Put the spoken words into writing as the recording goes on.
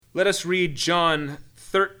Let us read John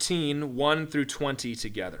 13, 1 through 20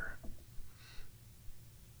 together.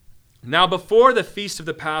 Now before the feast of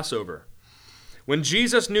the Passover, when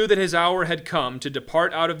Jesus knew that his hour had come to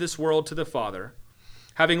depart out of this world to the Father,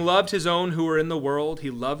 having loved his own who were in the world, he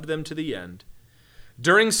loved them to the end.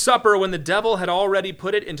 During supper, when the devil had already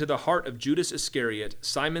put it into the heart of Judas Iscariot,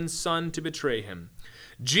 Simon's son, to betray him,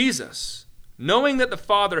 Jesus, knowing that the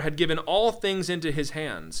Father had given all things into his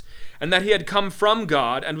hands, and that he had come from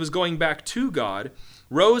God and was going back to God,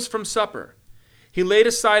 rose from supper. He laid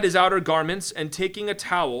aside his outer garments, and taking a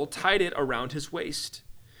towel, tied it around his waist.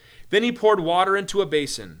 Then he poured water into a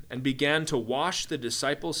basin, and began to wash the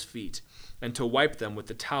disciples' feet, and to wipe them with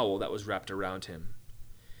the towel that was wrapped around him.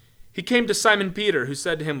 He came to Simon Peter, who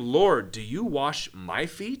said to him, Lord, do you wash my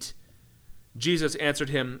feet? Jesus answered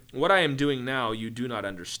him, What I am doing now you do not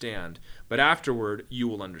understand, but afterward you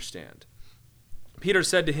will understand. Peter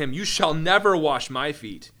said to him, You shall never wash my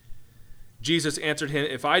feet. Jesus answered him,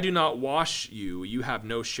 If I do not wash you, you have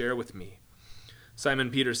no share with me.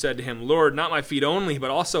 Simon Peter said to him, Lord, not my feet only,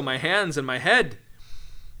 but also my hands and my head.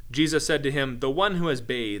 Jesus said to him, The one who has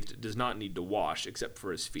bathed does not need to wash except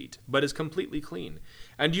for his feet, but is completely clean.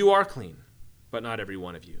 And you are clean, but not every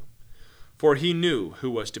one of you. For he knew who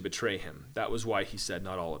was to betray him. That was why he said,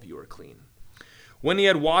 Not all of you are clean. When he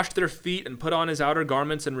had washed their feet and put on his outer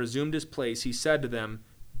garments and resumed his place, he said to them,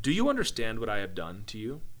 Do you understand what I have done to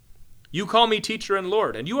you? You call me teacher and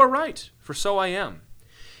Lord, and you are right, for so I am.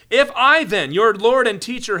 If I then, your Lord and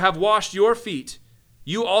teacher, have washed your feet,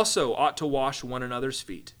 you also ought to wash one another's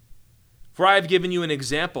feet. For I have given you an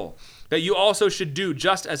example, that you also should do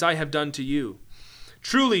just as I have done to you.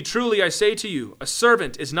 Truly, truly, I say to you, a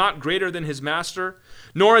servant is not greater than his master,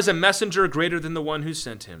 nor is a messenger greater than the one who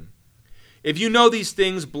sent him. If you know these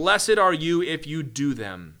things, blessed are you if you do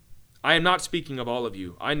them. I am not speaking of all of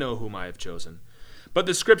you. I know whom I have chosen. But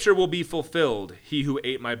the scripture will be fulfilled. He who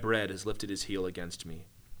ate my bread has lifted his heel against me.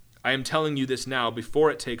 I am telling you this now, before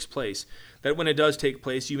it takes place, that when it does take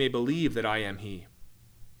place, you may believe that I am he.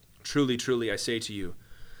 Truly, truly, I say to you,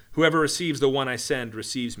 whoever receives the one I send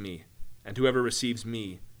receives me, and whoever receives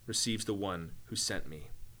me receives the one who sent me.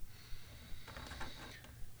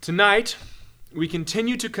 Tonight, we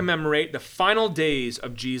continue to commemorate the final days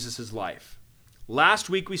of Jesus' life. Last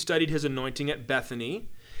week, we studied his anointing at Bethany,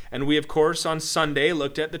 and we, of course, on Sunday,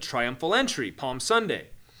 looked at the triumphal entry, Palm Sunday.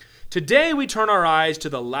 Today, we turn our eyes to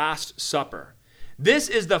the Last Supper. This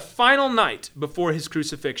is the final night before his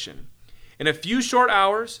crucifixion. In a few short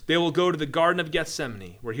hours, they will go to the Garden of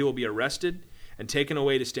Gethsemane, where he will be arrested and taken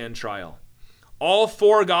away to stand trial. All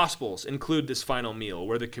four Gospels include this final meal,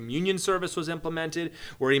 where the communion service was implemented,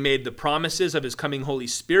 where he made the promises of his coming Holy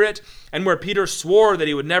Spirit, and where Peter swore that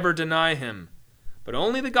he would never deny him. But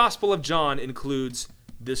only the Gospel of John includes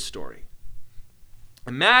this story.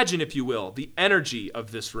 Imagine, if you will, the energy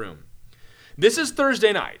of this room. This is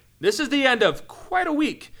Thursday night. This is the end of quite a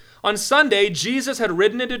week. On Sunday, Jesus had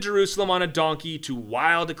ridden into Jerusalem on a donkey to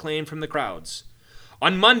wild acclaim from the crowds.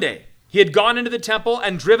 On Monday, he had gone into the temple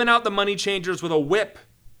and driven out the money changers with a whip.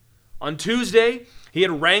 On Tuesday, he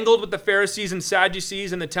had wrangled with the Pharisees and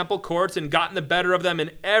Sadducees in the temple courts and gotten the better of them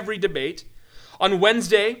in every debate. On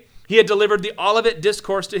Wednesday, he had delivered the Olivet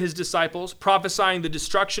Discourse to his disciples, prophesying the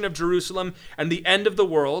destruction of Jerusalem and the end of the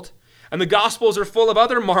world. And the Gospels are full of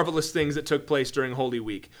other marvelous things that took place during Holy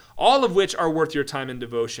Week, all of which are worth your time and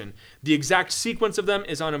devotion. The exact sequence of them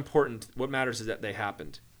is unimportant. What matters is that they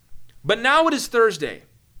happened. But now it is Thursday.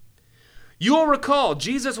 You will recall,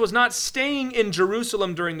 Jesus was not staying in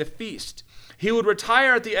Jerusalem during the feast. He would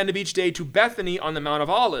retire at the end of each day to Bethany on the Mount of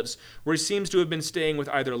Olives, where he seems to have been staying with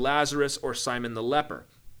either Lazarus or Simon the leper.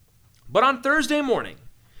 But on Thursday morning,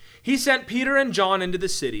 he sent Peter and John into the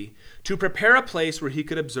city to prepare a place where he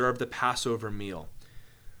could observe the Passover meal.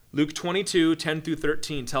 Luke 22, 10 through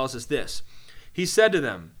 13 tells us this. He said to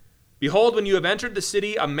them, Behold, when you have entered the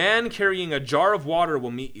city, a man carrying a jar of water will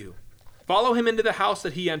meet you. Follow him into the house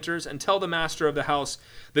that he enters, and tell the master of the house,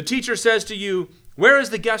 The teacher says to you, Where is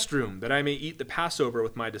the guest room, that I may eat the Passover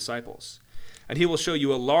with my disciples? And he will show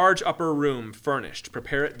you a large upper room furnished.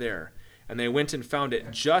 Prepare it there. And they went and found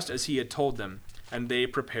it just as he had told them, and they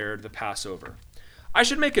prepared the Passover. I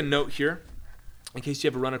should make a note here, in case you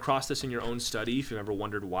ever run across this in your own study, if you've ever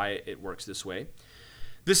wondered why it works this way.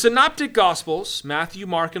 The Synoptic Gospels, Matthew,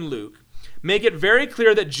 Mark, and Luke, make it very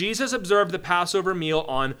clear that Jesus observed the Passover meal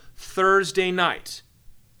on Thursday night.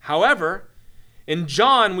 However, in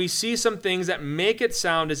John, we see some things that make it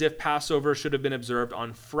sound as if Passover should have been observed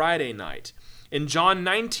on Friday night. In John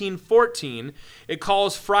 19:14, it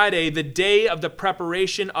calls Friday the day of the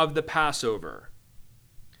preparation of the Passover.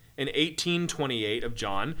 in 18:28 of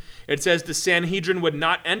John. It says the Sanhedrin would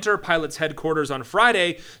not enter Pilate's headquarters on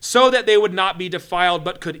Friday so that they would not be defiled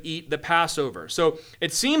but could eat the Passover. So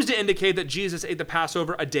it seems to indicate that Jesus ate the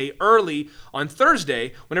Passover a day early on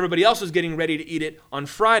Thursday when everybody else was getting ready to eat it on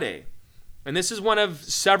Friday. And this is one of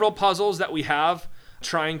several puzzles that we have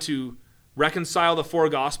trying to reconcile the four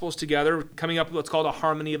Gospels together, coming up with what's called a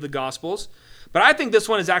harmony of the Gospels. But I think this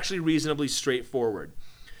one is actually reasonably straightforward.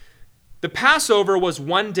 The Passover was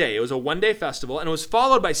one day. It was a one-day festival, and it was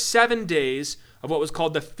followed by 7 days of what was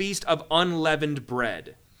called the Feast of Unleavened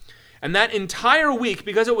Bread. And that entire week,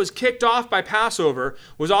 because it was kicked off by Passover,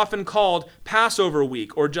 was often called Passover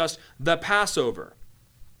week or just the Passover.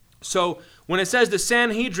 So when it says the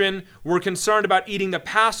Sanhedrin were concerned about eating the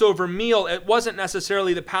Passover meal, it wasn't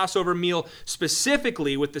necessarily the Passover meal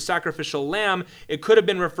specifically with the sacrificial lamb. It could have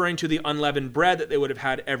been referring to the unleavened bread that they would have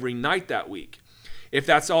had every night that week. If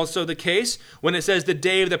that's also the case, when it says the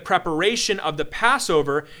day of the preparation of the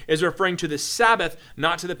Passover is referring to the Sabbath,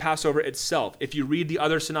 not to the Passover itself. If you read the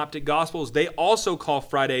other synoptic Gospels, they also call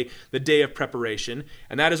Friday the day of preparation,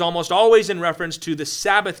 and that is almost always in reference to the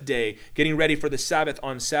Sabbath day, getting ready for the Sabbath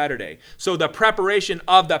on Saturday. So the preparation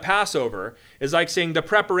of the Passover is like saying the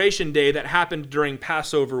preparation day that happened during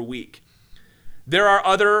Passover week. There are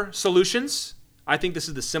other solutions. I think this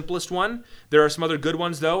is the simplest one. There are some other good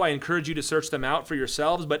ones, though. I encourage you to search them out for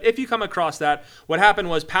yourselves. But if you come across that, what happened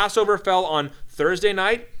was Passover fell on Thursday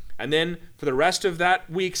night, and then for the rest of that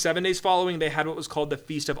week, 7 days following, they had what was called the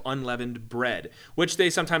Feast of Unleavened Bread, which they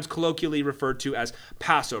sometimes colloquially referred to as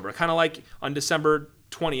Passover. Kind of like on December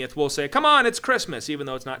 20th, we'll say, come on, it's Christmas, even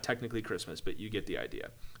though it's not technically Christmas, but you get the idea.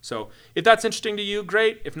 So if that's interesting to you,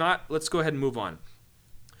 great. If not, let's go ahead and move on.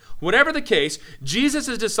 Whatever the case,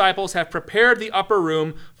 Jesus' disciples have prepared the upper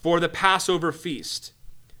room for the Passover feast.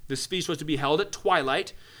 This feast was to be held at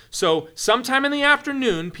twilight, so sometime in the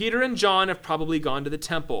afternoon, Peter and John have probably gone to the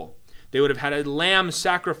temple. They would have had a lamb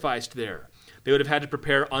sacrificed there. They would have had to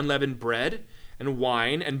prepare unleavened bread and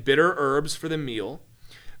wine and bitter herbs for the meal.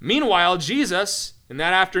 Meanwhile, Jesus, in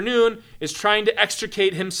that afternoon, is trying to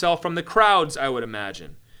extricate himself from the crowds, I would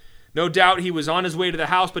imagine. No doubt he was on his way to the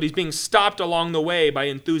house, but he's being stopped along the way by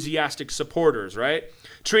enthusiastic supporters, right?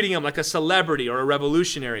 Treating him like a celebrity or a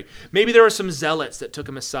revolutionary. Maybe there were some zealots that took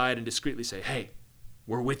him aside and discreetly say, hey,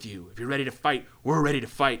 we're with you. If you're ready to fight, we're ready to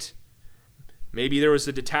fight. Maybe there was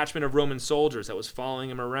a detachment of Roman soldiers that was following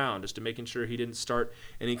him around just to making sure he didn't start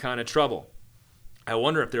any kind of trouble. I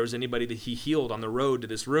wonder if there was anybody that he healed on the road to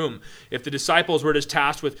this room. If the disciples were just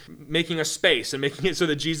tasked with making a space and making it so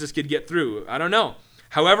that Jesus could get through. I don't know.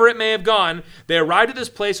 However it may have gone, they arrived at this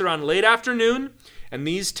place around late afternoon, and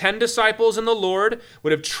these 10 disciples and the Lord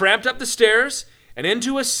would have tramped up the stairs and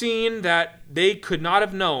into a scene that they could not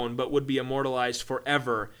have known but would be immortalized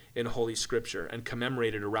forever in Holy Scripture and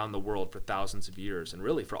commemorated around the world for thousands of years and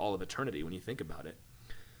really for all of eternity when you think about it.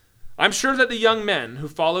 I'm sure that the young men who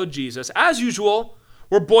followed Jesus, as usual,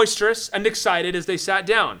 were boisterous and excited as they sat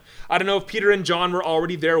down. I don't know if Peter and John were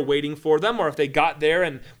already there waiting for them or if they got there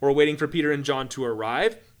and were waiting for Peter and John to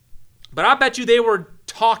arrive. But I bet you they were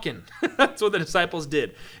talking. That's what the disciples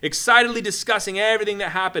did. Excitedly discussing everything that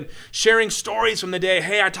happened, sharing stories from the day.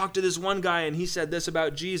 Hey, I talked to this one guy and he said this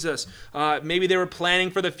about Jesus. Maybe they were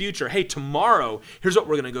planning for the future. Hey, tomorrow, here's what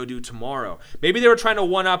we're going to go do tomorrow. Maybe they were trying to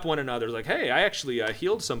one-up one another. Like, hey, I actually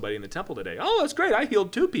healed somebody in the temple today. Oh, that's great. I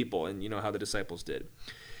healed 2 people. And you know how the disciples did.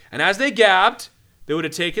 And as they gabbed, they would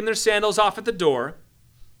have taken their sandals off at the door,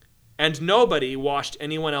 and nobody washed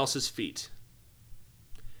anyone else's feet.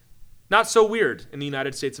 Not so weird in the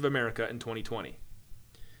United States of America in 2020.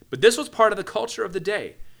 But this was part of the culture of the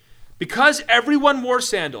day. Because everyone wore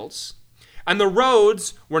sandals and the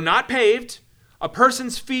roads were not paved, a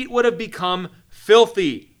person's feet would have become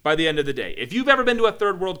filthy by the end of the day. If you've ever been to a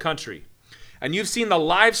third world country and you've seen the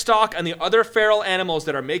livestock and the other feral animals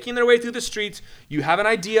that are making their way through the streets, you have an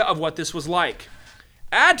idea of what this was like.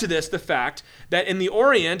 Add to this the fact that in the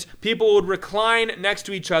Orient, people would recline next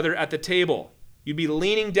to each other at the table. You'd be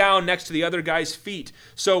leaning down next to the other guy's feet.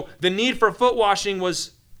 So the need for foot washing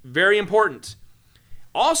was very important.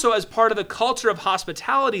 Also, as part of the culture of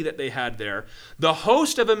hospitality that they had there, the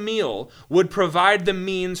host of a meal would provide the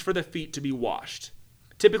means for the feet to be washed.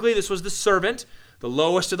 Typically, this was the servant, the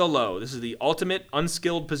lowest of the low. This is the ultimate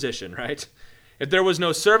unskilled position, right? If there was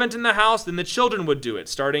no servant in the house, then the children would do it,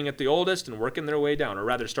 starting at the oldest and working their way down, or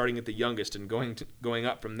rather starting at the youngest and going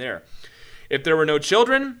up from there. If there were no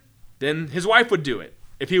children, then his wife would do it.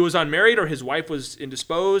 If he was unmarried or his wife was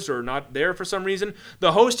indisposed or not there for some reason,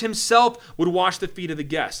 the host himself would wash the feet of the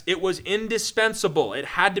guests. It was indispensable. It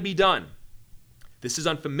had to be done. This is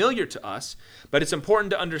unfamiliar to us, but it's important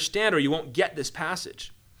to understand or you won't get this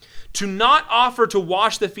passage. To not offer to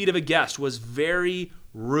wash the feet of a guest was very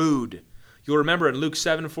rude. You'll remember in Luke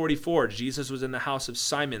 7:44, Jesus was in the house of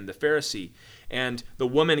Simon the Pharisee, and the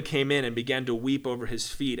woman came in and began to weep over his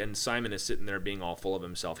feet, and Simon is sitting there being all full of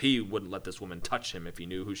himself. He wouldn't let this woman touch him if he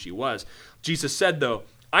knew who she was. Jesus said, though,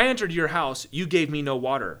 I entered your house, you gave me no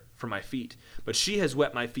water for my feet, but she has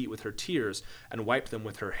wet my feet with her tears and wiped them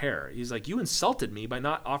with her hair. He's like, you insulted me by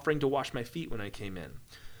not offering to wash my feet when I came in.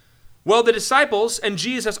 Well, the disciples and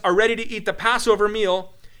Jesus are ready to eat the Passover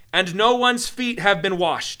meal, and no one's feet have been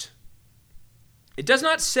washed. It does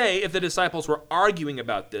not say if the disciples were arguing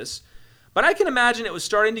about this, but I can imagine it was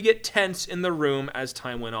starting to get tense in the room as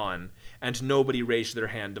time went on, and nobody raised their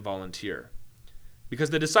hand to volunteer. Because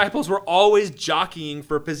the disciples were always jockeying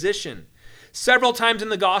for position. Several times in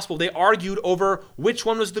the gospel, they argued over which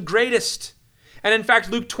one was the greatest. And in fact,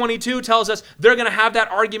 Luke 22 tells us they're going to have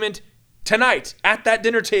that argument tonight at that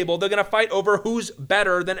dinner table. They're going to fight over who's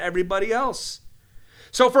better than everybody else.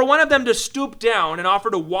 So for one of them to stoop down and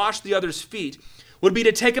offer to wash the other's feet would be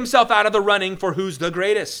to take himself out of the running for who's the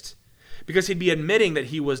greatest. Because he'd be admitting that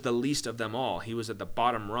he was the least of them all. He was at the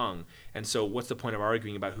bottom rung. And so what's the point of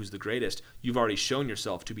arguing about who's the greatest? You've already shown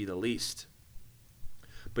yourself to be the least.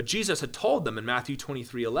 But Jesus had told them in Matthew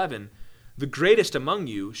 23:11, the greatest among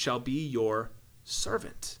you shall be your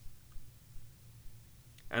servant.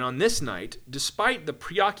 And on this night, despite the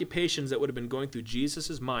preoccupations that would have been going through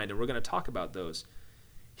Jesus' mind, and we're going to talk about those,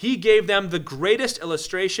 he gave them the greatest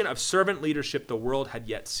illustration of servant leadership the world had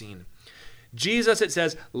yet seen. Jesus, it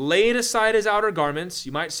says, laid aside his outer garments.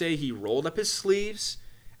 You might say he rolled up his sleeves,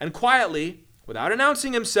 and quietly, without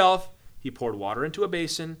announcing himself, he poured water into a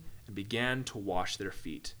basin and began to wash their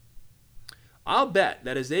feet. I'll bet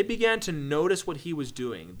that as they began to notice what he was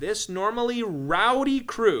doing, this normally rowdy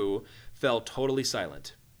crew fell totally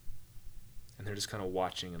silent. And they're just kind of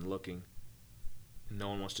watching and looking, and no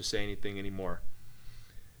one wants to say anything anymore.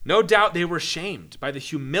 No doubt they were shamed by the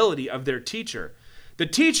humility of their teacher. The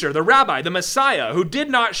teacher, the rabbi, the Messiah, who did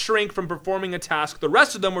not shrink from performing a task the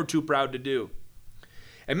rest of them were too proud to do.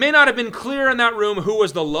 It may not have been clear in that room who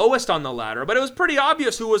was the lowest on the ladder, but it was pretty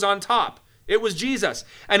obvious who was on top. It was Jesus,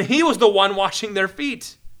 and he was the one washing their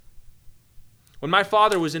feet. When my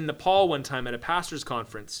father was in Nepal one time at a pastor's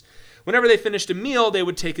conference, whenever they finished a meal, they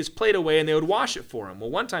would take his plate away and they would wash it for him. Well,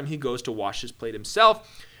 one time he goes to wash his plate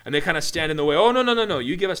himself, and they kind of stand in the way. Oh, no,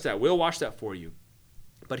 you give us that. We'll wash that for you.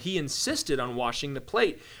 But he insisted on washing the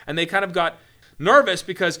plate, and they kind of got nervous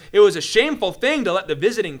because it was a shameful thing to let the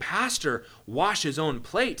visiting pastor wash his own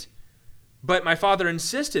plate. But my father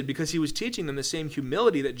insisted because he was teaching them the same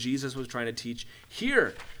humility that Jesus was trying to teach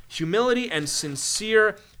here. Humility and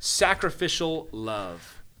sincere sacrificial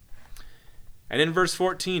love. And in verse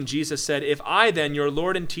 14, Jesus said, if I then, your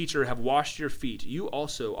Lord and teacher, have washed your feet, you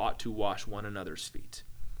also ought to wash one another's feet.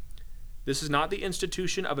 This is not the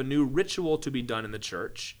institution of a new ritual to be done in the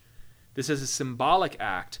church. This is a symbolic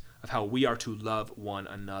act of how we are to love one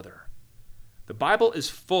another. The Bible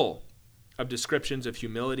is full of descriptions of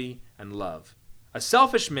humility and love. A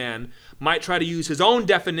selfish man might try to use his own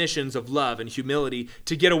definitions of love and humility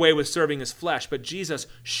to get away with serving his flesh, but Jesus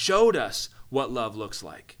showed us what love looks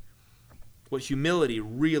like, what humility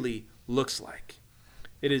really looks like.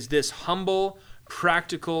 It is this humble,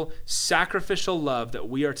 practical, sacrificial love that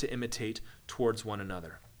we are to imitate towards one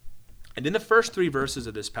another. And in the first 3 verses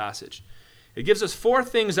of this passage, it gives us 4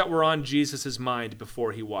 things that were on Jesus' mind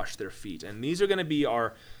before he washed their feet. And these are going to be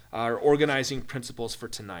our organizing principles for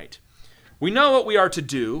tonight. We know what we are to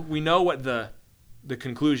do. We know what the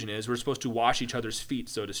conclusion is. We're supposed to wash each other's feet,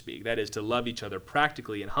 so to speak. That is, to love each other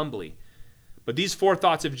practically and humbly. But these 4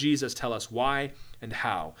 thoughts of Jesus tell us why and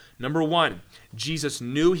how. Number 1, Jesus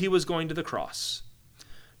knew he was going to the cross.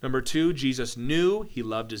 Number 2, Jesus knew he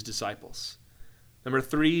loved his disciples. Number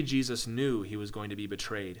 3, Jesus knew he was going to be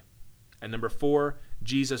betrayed. And number 4,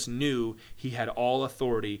 Jesus knew he had all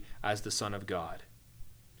authority as the Son of God.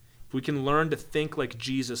 If we can learn to think like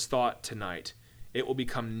Jesus thought tonight, it will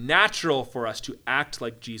become natural for us to act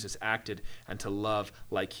like Jesus acted and to love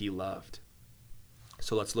like he loved.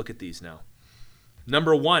 So let's look at these now.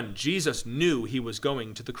 Number 1, Jesus knew he was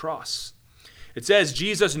going to the cross. It says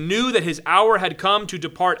Jesus knew that his hour had come to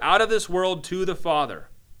depart out of this world to the Father.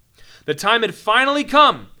 The time had finally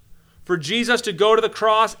come for Jesus to go to the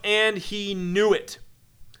cross, and he knew it.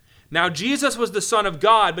 Now, Jesus was the Son of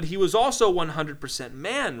God, but he was also 100%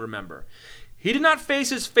 man, remember. He did not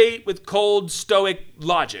face his fate with cold, stoic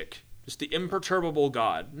logic, just the imperturbable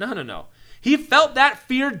God. No. He felt that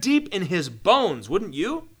fear deep in his bones, wouldn't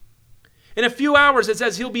you? In a few hours, it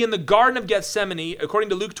says he'll be in the Garden of Gethsemane, according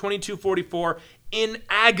to Luke 22:44, in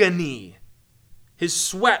agony. his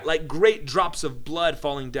sweat like great drops of blood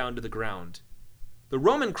falling down to the ground. The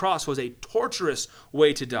Roman cross was a torturous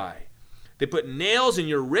way to die. They put nails in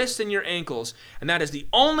your wrists and your ankles, and that is the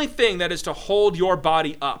only thing that is to hold your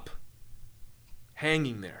body up,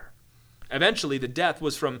 hanging there. Eventually, the death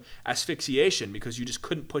was from asphyxiation because you just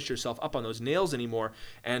couldn't push yourself up on those nails anymore,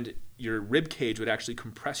 and your rib cage would actually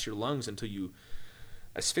compress your lungs until you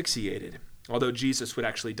asphyxiated. Although Jesus would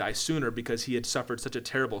actually die sooner because he had suffered such a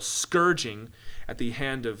terrible scourging at the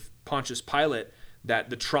hand of Pontius Pilate that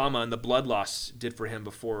the trauma and the blood loss did for him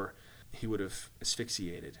before he would have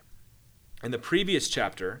asphyxiated. In the previous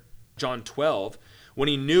chapter, John 12, when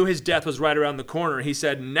he knew his death was right around the corner, he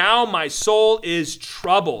said, "Now my soul is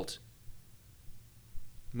troubled."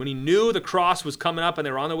 When he knew the cross was coming up and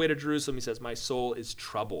they were on their way to Jerusalem, he says, "My soul is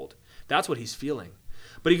troubled." That's what he's feeling.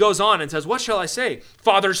 But he goes on and says, "What shall I say?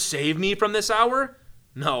 Father, save me from this hour?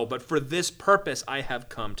 No, but for this purpose I have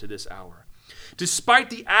come to this hour." Despite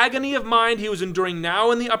the agony of mind he was enduring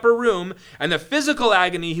now in the upper room and the physical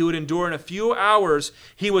agony he would endure in a few hours,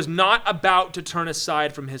 he was not about to turn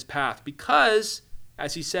aside from his path because,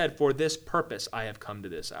 as he said, "For this purpose I have come to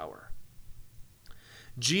this hour."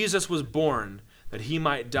 Jesus was born that he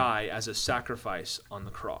might die as a sacrifice on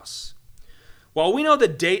the cross. While we know the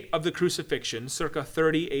date of the crucifixion, circa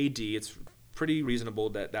 30 AD, it's pretty reasonable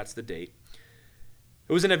that that's the date.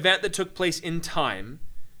 It was an event that took place in time.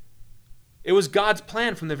 It was God's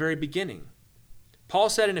plan from the very beginning. Paul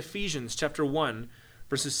said in Ephesians chapter 1,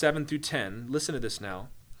 verses 7 through 10, listen to this now.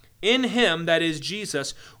 "In him, that is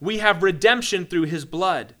Jesus, we have redemption through his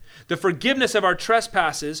blood, the forgiveness of our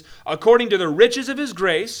trespasses, according to the riches of his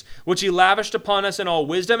grace, which he lavished upon us in all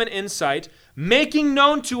wisdom and insight, making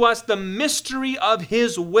known to us the mystery of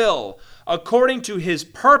his will, according to his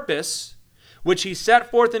purpose, which he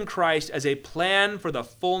set forth in Christ as a plan for the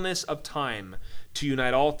fullness of time, to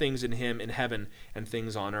unite all things in him in heaven and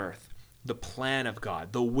things on earth." The plan of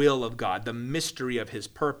God, the will of God, the mystery of his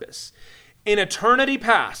purpose. In eternity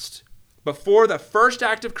past, before the first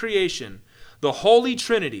act of creation, the Holy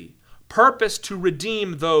Trinity purposed to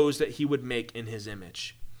redeem those that he would make in his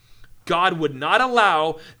image. God would not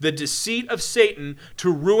allow the deceit of Satan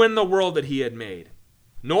to ruin the world that he had made,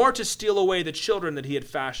 nor to steal away the children that he had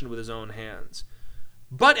fashioned with his own hands.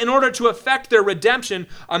 But in order to effect their redemption,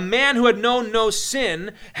 a man who had known no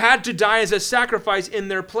sin had to die as a sacrifice in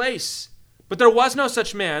their place. But there was no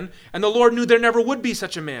such man, and the Lord knew there never would be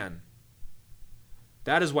such a man.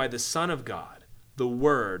 That is why the Son of God, the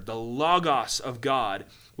Word, the Logos of God,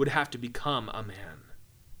 would have to become a man.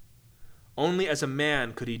 Only as a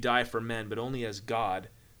man could he die for men, but only as God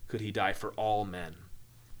could he die for all men.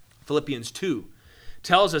 Philippians 2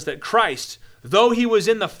 tells us that Christ, though he was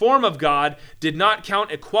in the form of God, did not count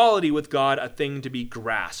equality with God a thing to be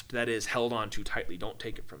grasped, that is, held on too tightly. Don't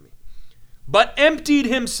take it from me. But emptied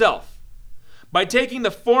himself by taking the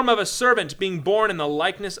form of a servant, being born in the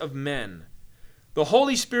likeness of men. The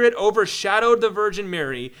Holy Spirit overshadowed the Virgin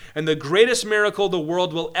Mary, and the greatest miracle the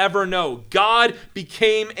world will ever know. God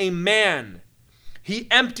became a man. He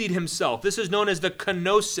emptied himself. This is known as the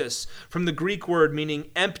kenosis, from the Greek word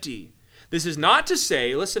meaning empty. This is not to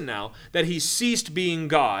say, listen now, that he ceased being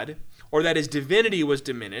God or that his divinity was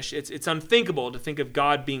diminished. It's unthinkable to think of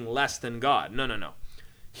God being less than God. No.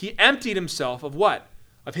 He emptied himself of what?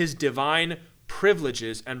 Of his divine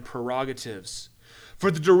privileges and prerogatives. For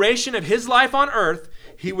the duration of his life on earth,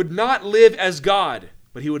 he would not live as God,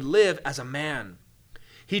 but he would live as a man.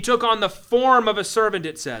 He took on the form of a servant,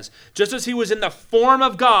 it says. Just as he was in the form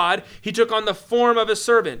of God, he took on the form of a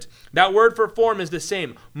servant. That word for form is the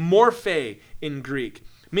same, morphe in Greek,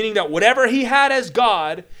 meaning that whatever he had as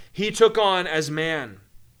God, he took on as man.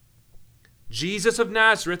 Jesus of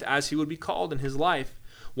Nazareth, as he would be called in his life,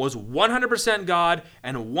 was 100% God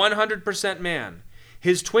and 100% man.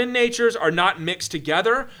 His twin natures are not mixed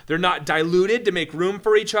together. They're not diluted to make room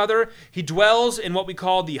for each other. He dwells in what we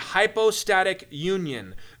call the hypostatic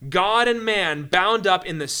union, God and man bound up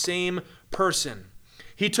in the same person.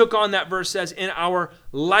 He took on, that verse says, in our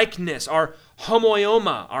likeness, our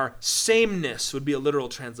homoioma, our sameness would be a literal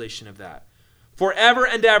translation of that. Forever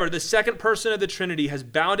and ever, the second person of the Trinity has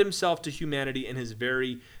bound himself to humanity in his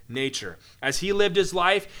very nature. As he lived his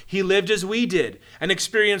life, he lived as we did and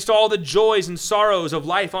experienced all the joys and sorrows of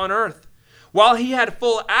life on earth. While he had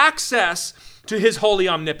full access to his holy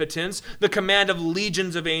omnipotence, the command of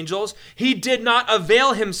legions of angels, he did not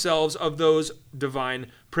avail himself of those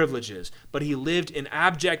divine privileges, but he lived in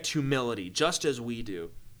abject humility, just as we do.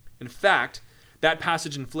 In fact, that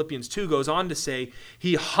passage in Philippians 2 goes on to say,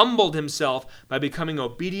 he humbled himself by becoming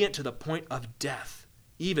obedient to the point of death,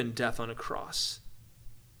 even death on a cross.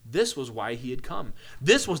 This was why he had come.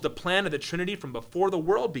 This was the plan of the Trinity from before the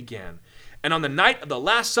world began. And on the night of the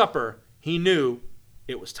Last Supper, he knew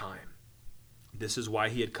it was time. This is why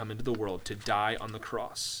he had come into the world, to die on the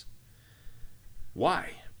cross.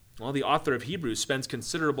 Why? Well, the author of Hebrews spends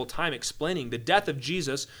considerable time explaining the death of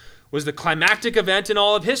Jesus was the climactic event in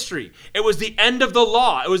all of history. It was the end of the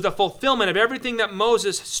law. It was the fulfillment of everything that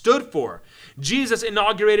Moses stood for. Jesus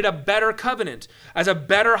inaugurated a better covenant as a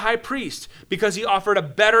better high priest because he offered a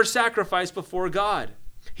better sacrifice before God.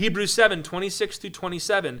 Hebrews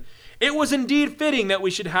 7:26-27. It was indeed fitting that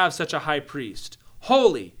we should have such a high priest,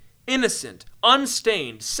 holy, innocent,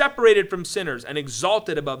 unstained, separated from sinners, and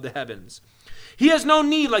exalted above the heavens. He has no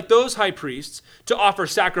need, like those high priests, to offer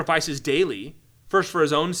sacrifices daily, first for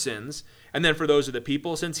his own sins, and then for those of the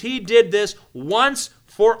people, since he did this once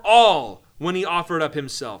for all when he offered up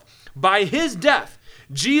himself. By his death,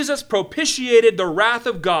 Jesus propitiated the wrath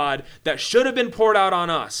of God that should have been poured out on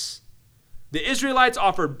us. The Israelites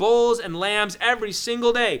offered bulls and lambs every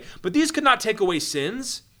single day, but these could not take away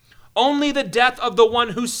sins. Only the death of the one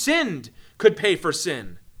who sinned could pay for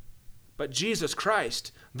sin. But Jesus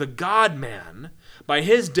Christ, the God-man, by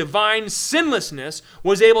his divine sinlessness,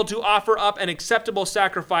 was able to offer up an acceptable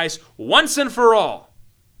sacrifice once and for all.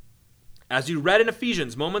 As you read in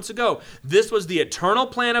Ephesians moments ago, this was the eternal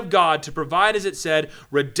plan of God to provide, as it said,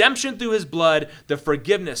 redemption through his blood, the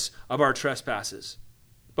forgiveness of our trespasses.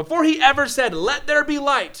 Before he ever said, "Let there be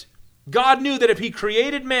light," God knew that if he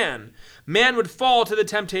created man, man would fall to the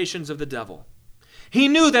temptations of the devil. He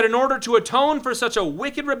knew that in order to atone for such a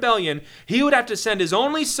wicked rebellion, he would have to send his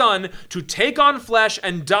only son to take on flesh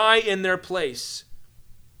and die in their place.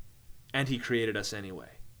 And he created us anyway.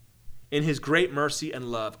 In his great mercy and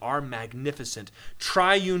love, our magnificent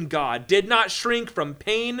triune God did not shrink from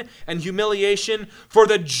pain and humiliation. For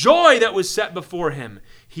the joy that was set before him,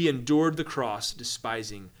 he endured the cross,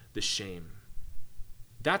 despising the shame.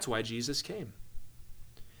 That's why Jesus came.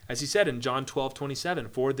 As he said in John 12:27,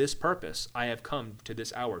 "For this purpose I have come to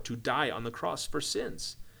this hour, to die on the cross for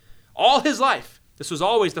sins." All his life, this was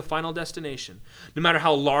always the final destination. No matter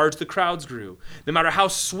how large the crowds grew, no matter how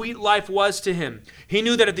sweet life was to him, he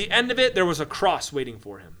knew that at the end of it, there was a cross waiting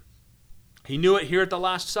for him. He knew it here at the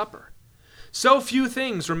Last Supper. So few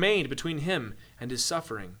things remained between him and his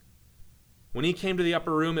suffering. When he came to the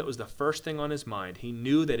upper room, it was the first thing on his mind. He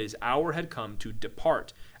knew that his hour had come to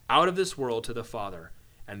depart out of this world to the Father.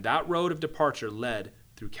 And that road of departure led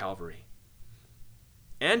through Calvary.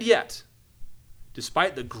 And yet,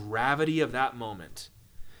 despite the gravity of that moment,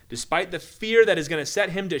 despite the fear that is going to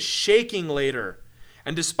set him to shaking later,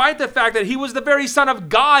 and despite the fact that he was the very Son of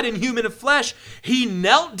God in human flesh, he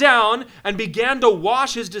knelt down and began to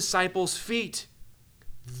wash his disciples' feet.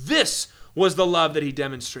 This was the love that he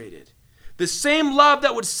demonstrated. The same love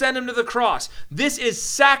that would send him to the cross. This is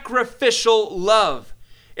sacrificial love.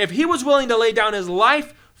 If he was willing to lay down his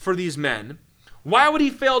life for these men, why would he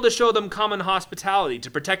fail to show them common hospitality? To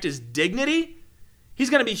protect his dignity? He's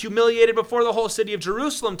going to be humiliated before the whole city of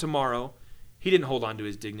Jerusalem tomorrow. He didn't hold on to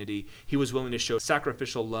his dignity. He was willing to show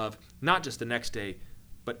sacrificial love, not just the next day,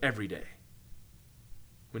 but every day.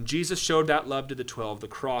 When Jesus showed that love to the 12, the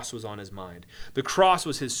cross was on his mind. The cross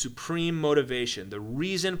was his supreme motivation, the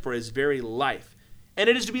reason for his very life. And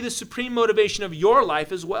it is to be the supreme motivation of your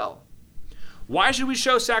life as well. Why should we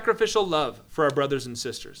show sacrificial love for our brothers and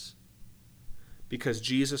sisters? Because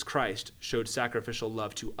Jesus Christ showed sacrificial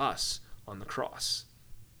love to us on the cross.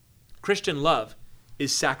 Christian love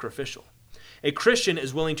is sacrificial. A Christian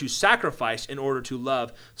is willing to sacrifice in order to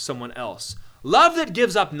love someone else. Love that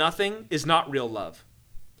gives up nothing is not real love.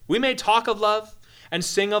 We may talk of love and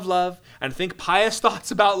sing of love and think pious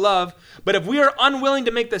thoughts about love, but if we are unwilling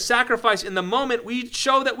to make the sacrifice in the moment, we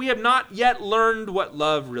show that we have not yet learned what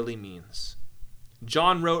love really means.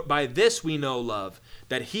 John wrote, "By this we know love,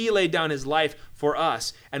 that he laid down his life for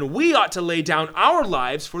us, and we ought to lay down our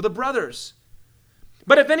lives for the brothers."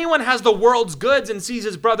 But if anyone has the world's goods and sees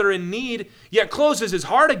his brother in need, yet closes his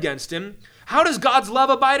heart against him, how does God's love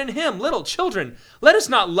abide in him? Little children, let us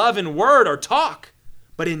not love in word or talk,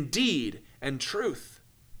 but in deed and truth.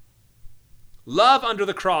 Love under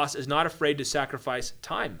the cross is not afraid to sacrifice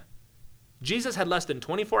time. Jesus had less than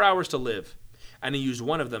 24 hours to live, and he used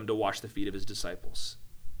one of them to wash the feet of his disciples.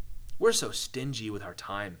 We're so stingy with our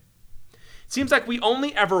time. It seems like we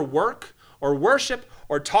only ever work or worship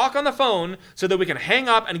or talk on the phone so that we can hang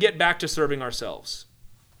up and get back to serving ourselves.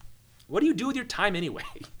 What do you do with your time anyway?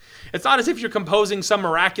 It's not as if you're composing some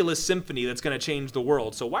miraculous symphony that's going to change the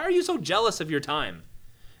world. So why are you so jealous of your time?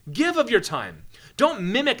 Give of your time. Don't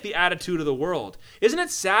mimic the attitude of the world. Isn't it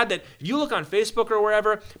sad that if you look on Facebook or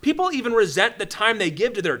wherever, people even resent the time they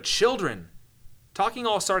give to their children? talking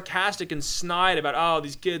all sarcastic and snide about, oh,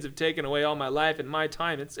 these kids have taken away all my life and my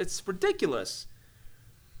time. It's ridiculous.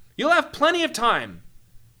 You'll have plenty of time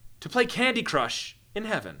to play Candy Crush in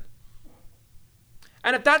heaven.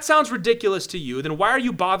 And if that sounds ridiculous to you, then why are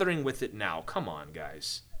you bothering with it now? Come on,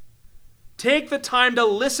 guys. Take the time to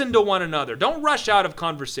listen to one another. Don't rush out of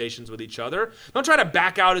conversations with each other. Don't try to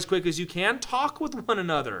back out as quick as you can. Talk with one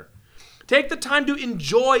another. Take the time to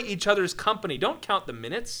enjoy each other's company. Don't count the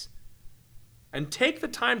minutes. And take the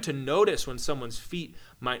time to notice when someone's feet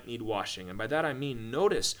might need washing. And by that I mean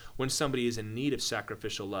notice when somebody is in need of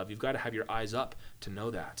sacrificial love. You've got to have your eyes up to know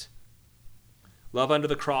that. Love under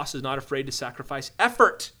the cross is not afraid to sacrifice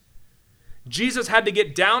effort. Jesus had to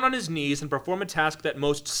get down on his knees and perform a task that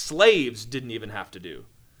most slaves didn't even have to do.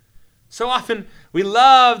 So often we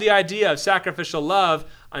love the idea of sacrificial love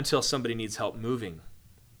until somebody needs help moving,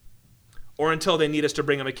 or until they need us to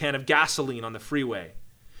bring them a can of gasoline on the freeway.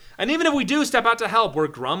 And even if we do step out to help, we're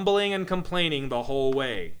grumbling and complaining the whole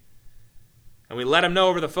way. And we let them know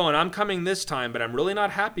over the phone, I'm coming this time, but I'm really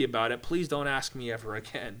not happy about it. Please don't ask me ever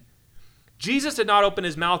again. Jesus did not open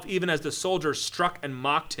his mouth even as the soldiers struck and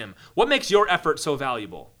mocked him. What makes your effort so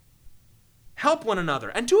valuable? Help one another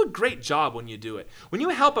and do a great job when you do it. When you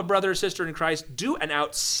help a brother or sister in Christ, do an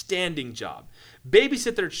outstanding job.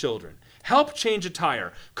 Babysit their children. Help change a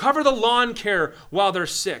tire. Cover the lawn care while they're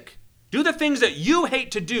sick. Do the things that you hate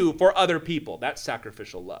to do for other people. That's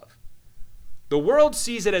sacrificial love. The world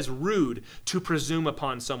sees it as rude to presume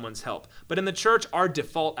upon someone's help. But in the church, our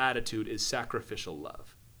default attitude is sacrificial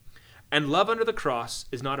love. And love under the cross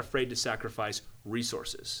is not afraid to sacrifice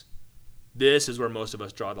resources. This is where most of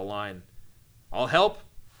us draw the line. I'll help,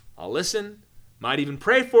 I'll listen, might even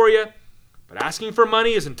pray for you, but asking for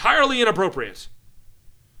money is entirely inappropriate.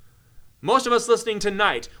 Most of us listening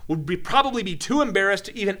tonight would probably be too embarrassed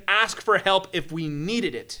to even ask for help if we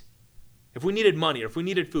needed it. If we needed money or if we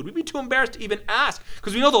needed food, we'd be too embarrassed to even ask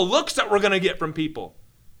because we know the looks that we're going to get from people.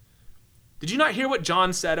 Did you not hear what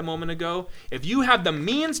John said a moment ago? If you have the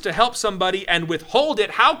means to help somebody and withhold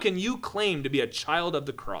it, how can you claim to be a child of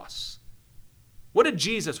the cross? What did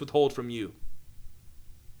Jesus withhold from you?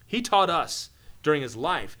 He taught us during his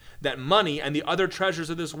life that money and the other treasures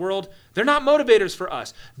of this world, they're not motivators for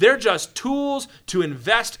us. They're just tools to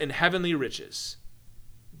invest in heavenly riches.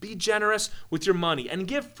 Be generous with your money and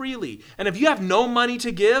give freely. And if you have no money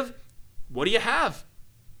to give, what do you have?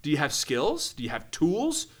 Do you have skills? Do you have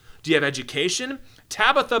tools? Do you have education?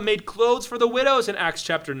 Tabitha made clothes for the widows in Acts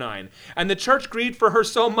chapter 9. And the church grieved for her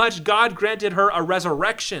so much, God granted her a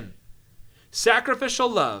resurrection. Sacrificial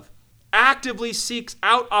love actively seeks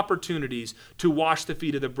out opportunities to wash the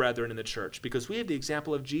feet of the brethren in the church because we have the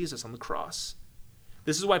example of Jesus on the cross.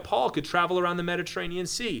 This is why Paul could travel around the Mediterranean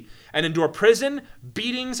Sea and endure prison,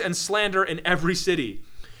 beatings, and slander in every city.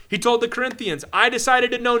 He told the Corinthians, I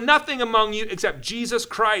decided to know nothing among you except Jesus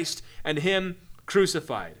Christ and him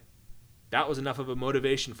crucified. That was enough of a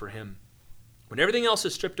motivation for him. When everything else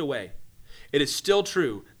is stripped away, it is still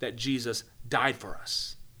true that Jesus died for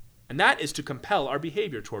us. And that is to compel our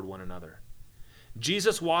behavior toward one another.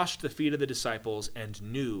 Jesus washed the feet of the disciples and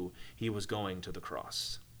knew he was going to the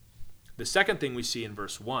cross. The second thing we see in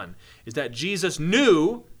verse 1 is that Jesus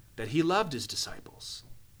knew that he loved his disciples.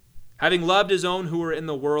 Having loved his own who were in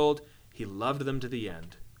the world, he loved them to the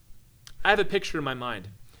end. I have a picture in my mind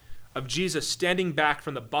of Jesus standing back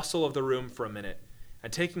from the bustle of the room for a minute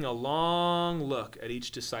and taking a long look at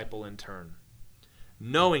each disciple in turn,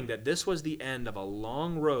 knowing that this was the end of a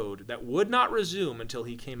long road that would not resume until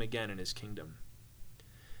he came again in his kingdom.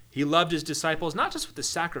 He loved his disciples not just with the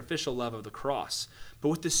sacrificial love of the cross, but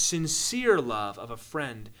with the sincere love of a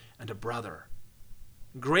friend and a brother.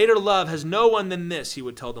 Greater love has no one than this, he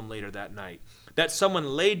would tell them later that night, that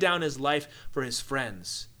someone laid down his life for his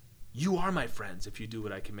friends. You are my friends if you do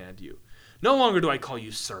what I command you. No longer do I call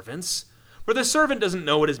you servants, for the servant doesn't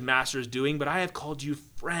know what his master is doing, but I have called you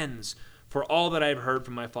friends. For all that I have heard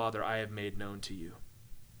from my Father, I have made known to you.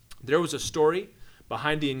 There was a story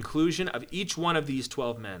behind the inclusion of each one of these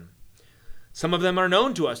 12 men. Some of them are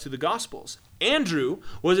known to us through the Gospels. Andrew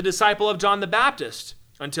was a disciple of John the Baptist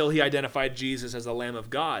until he identified Jesus as the Lamb of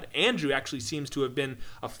God. Andrew actually seems to have been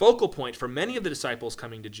a focal point for many of the disciples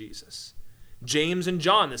coming to Jesus. James and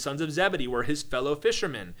John, the sons of Zebedee, were his fellow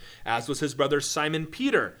fishermen, as was his brother Simon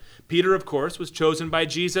Peter. Peter, of course, was chosen by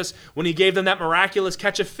Jesus when he gave them that miraculous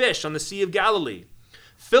catch of fish on the Sea of Galilee.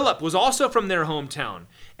 Philip was also from their hometown.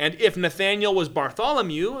 And if Nathanael was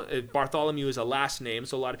Bartholomew, Bartholomew is a last name,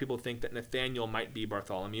 so a lot of people think that Nathanael might be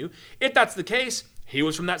Bartholomew. If that's the case, he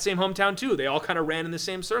was from that same hometown too. They all kind of ran in the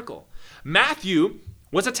same circle. Matthew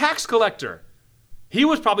was a tax collector. He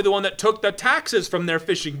was probably the one that took the taxes from their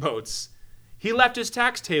fishing boats. He left his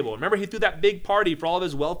tax table. Remember, he threw that big party for all of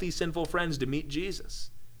his wealthy, sinful friends to meet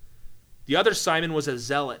Jesus. The other Simon was a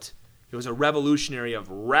zealot. He was a revolutionary of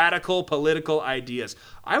radical political ideas.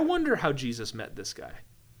 I wonder how Jesus met this guy.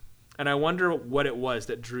 And I wonder what it was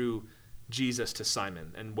that drew Jesus to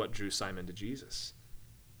Simon and what drew Simon to Jesus.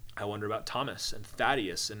 I wonder about Thomas and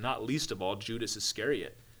Thaddeus and not least of all, Judas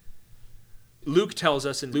Iscariot. Luke tells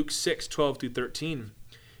us in Luke 6:12-13,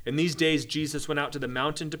 in these days Jesus went out to the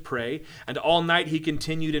mountain to pray, and all night he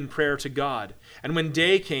continued in prayer to God. And when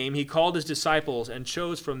day came, he called his disciples and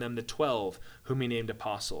chose from them the 12, whom he named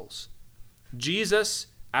apostles. Jesus,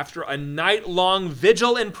 after a night-long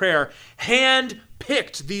vigil in prayer,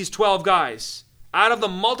 hand-picked these 12 guys. Out of the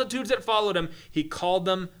multitudes that followed him, he called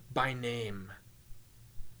them by name.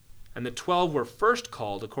 And the 12 were first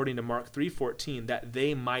called, according to Mark 3:14, that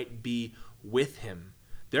they might be with him.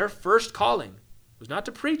 Their first calling was not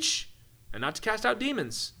to preach and not to cast out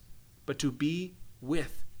demons, but to be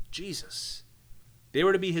with Jesus. They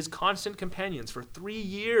were to be his constant companions for 3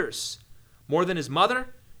 years, more than his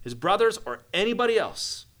mother, his brothers, or anybody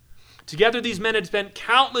else. Together, these men had spent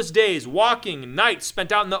countless days walking, nights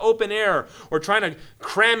spent out in the open air, or trying to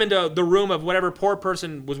cram into the room of whatever poor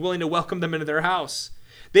person was willing to welcome them into their house.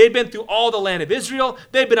 They had been through all the land of Israel.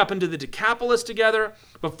 They had been up into the Decapolis together.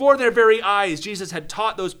 Before their very eyes, Jesus had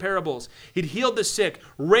taught those parables. He'd healed the sick,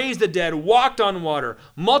 raised the dead, walked on water,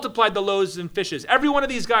 multiplied the loaves and fishes. Every one of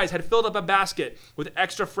these guys had filled up a basket with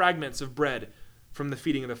extra fragments of bread from the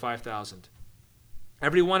feeding of the 5,000.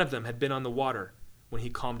 Every one of them had been on the water when he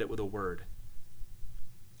calmed it with a word.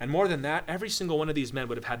 And more than that, every single one of these men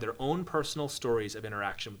would have had their own personal stories of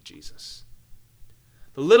interaction with Jesus.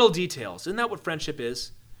 The little details, isn't that what friendship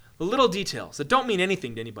is? The little details that don't mean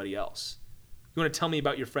anything to anybody else. You want to tell me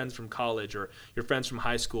about your friends from college or your friends from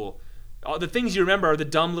high school. The things you remember are the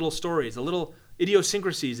dumb little stories, the little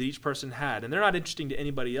idiosyncrasies that each person had. And they're not interesting to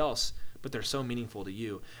anybody else, but they're so meaningful to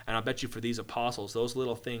you. And I'll bet you for these apostles, those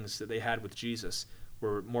little things that they had with Jesus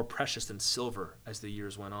were more precious than silver as the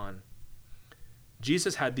years went on.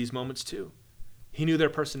 Jesus had these moments too. He knew their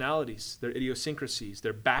personalities, their idiosyncrasies,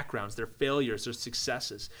 their backgrounds, their failures, their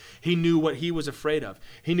successes. He knew what he was afraid of.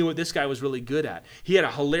 He knew what this guy was really good at. He had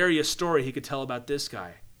a hilarious story he could tell about this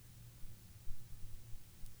guy.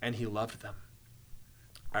 And he loved them.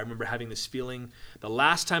 I remember having this feeling the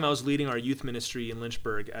last time I was leading our youth ministry in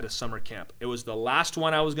Lynchburg at a summer camp. It was the last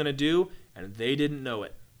one I was going to do, and they didn't know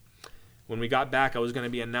it. When we got back, I was going to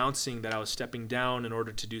be announcing that I was stepping down in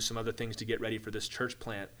order to do some other things to get ready for this church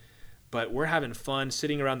plant. But we're having fun,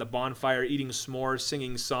 sitting around the bonfire, eating s'mores,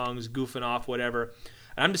 singing songs, goofing off, whatever.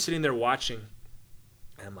 And I'm just sitting there watching.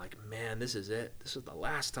 And I'm like, man, this is it. This is the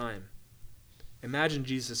last time. Imagine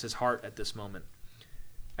Jesus' heart at this moment.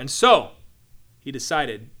 And so, he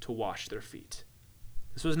decided to wash their feet.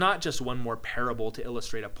 This was not just one more parable to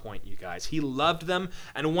illustrate a point, you guys. He loved them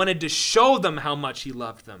and wanted to show them how much he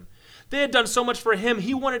loved them. They had done so much for him.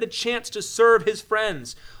 He wanted a chance to serve his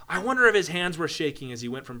friends. I wonder if his hands were shaking as he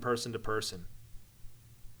went from person to person.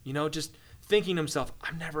 You know, just thinking to himself,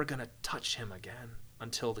 I'm never going to touch him again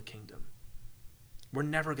until the kingdom. We're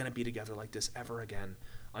never going to be together like this ever again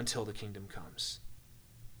until the kingdom comes.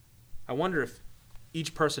 I wonder if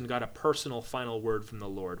each person got a personal final word from the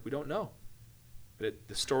Lord. We don't know. But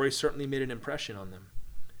the story certainly made an impression on them.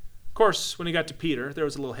 Of course, when he got to Peter, there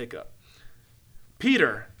was a little hiccup.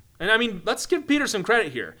 Peter, and I mean, let's give Peter some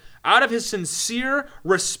credit here. Out of his sincere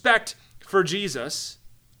respect for Jesus,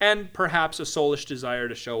 and perhaps a soulish desire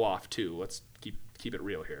to show off too, let's keep it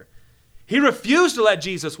real here, he refused to let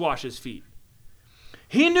Jesus wash his feet.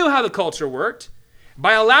 He knew how the culture worked.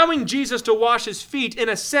 By allowing Jesus to wash his feet, in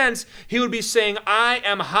a sense, he would be saying, I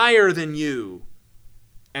am higher than you.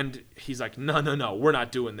 And he's like, no, we're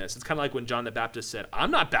not doing this. It's kind of like when John the Baptist said,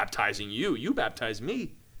 I'm not baptizing you, you baptize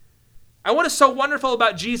me. And what is so wonderful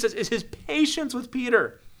about Jesus is his patience with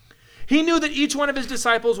Peter. He knew that each one of his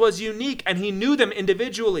disciples was unique, and he knew them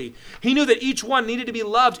individually. He knew that each one needed to be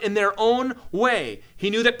loved in their own way. He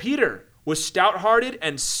knew that Peter was stout-hearted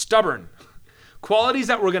and stubborn, qualities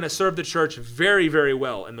that were going to serve the church very, very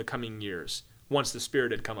well in the coming years once the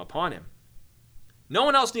Spirit had come upon him. No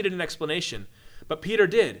one else needed an explanation, but Peter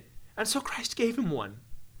did, and so Christ gave him one.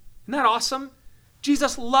 Isn't that awesome?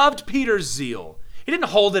 Jesus loved Peter's zeal. He didn't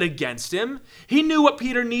hold it against him. He knew what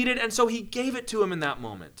Peter needed, and so he gave it to him in that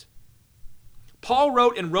moment. Paul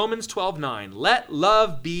wrote in Romans 12:9, let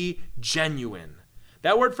love be genuine.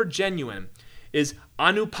 That word for genuine is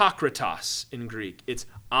anupakritos in Greek. It's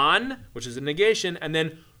an, which is a negation, and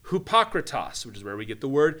then hupakritos, which is where we get the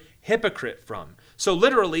word hypocrite from. So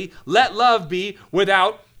literally, let love be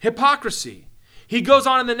without hypocrisy. He goes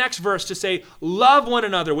on in the next verse to say, love one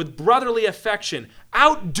another with brotherly affection.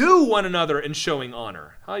 Outdo one another in showing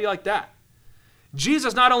honor. How do you like that?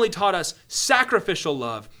 Jesus not only taught us sacrificial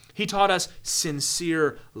love, he taught us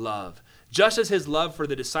sincere love. Just as his love for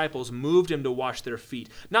the disciples moved him to wash their feet,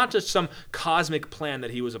 not just some cosmic plan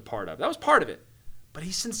that he was a part of. That was part of it. But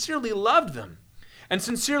he sincerely loved them. And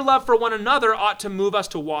sincere love for one another ought to move us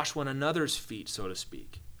to wash one another's feet, so to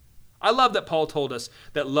speak. I love that Paul told us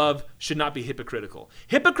that love should not be hypocritical.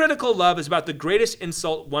 Hypocritical love is about the greatest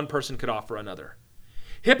insult one person could offer another.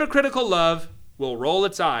 Hypocritical love will roll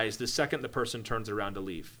its eyes the second the person turns around to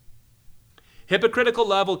leave. Hypocritical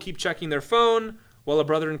love will keep checking their phone while a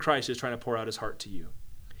brother in Christ is trying to pour out his heart to you.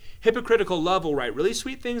 Hypocritical love will write really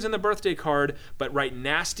sweet things in the birthday card, but write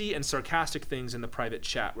nasty and sarcastic things in the private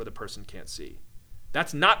chat where the person can't see.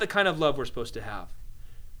 That's not the kind of love we're supposed to have.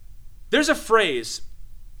 There's a phrase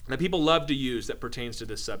that people love to use that pertains to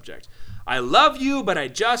this subject. I love you, but I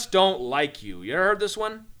just don't like you. You ever heard this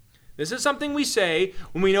one? This is something we say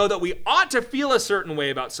when we know that we ought to feel a certain way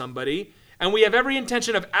about somebody, and we have every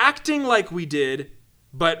intention of acting like we did,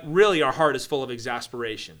 but really our heart is full of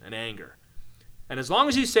exasperation and anger. And as long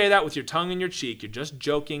as you say that with your tongue in your cheek, you're just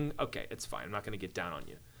joking, okay, it's fine. I'm not going to get down on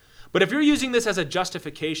you. But if you're using this as a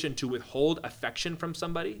justification to withhold affection from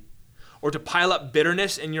somebody or to pile up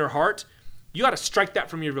bitterness in your heart, you ought to strike that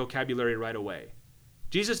from your vocabulary right away.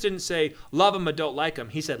 Jesus didn't say, love them but don't like them.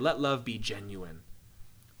 He said, let love be genuine.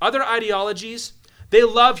 Other ideologies, they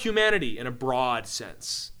love humanity in a broad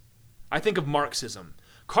sense. I think of Marxism.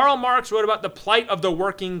 Karl Marx wrote about the plight of the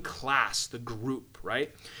working class, the group,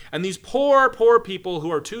 right? And these poor people who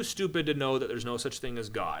are too stupid to know that there's no such thing as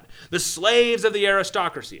God. The slaves of the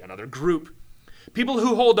aristocracy, another group. People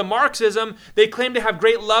who hold to Marxism, they claim to have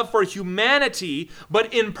great love for humanity,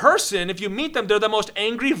 but in person, if you meet them, they're the most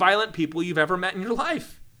angry, violent people you've ever met in your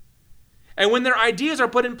life. And when their ideas are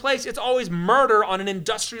put in place, it's always murder on an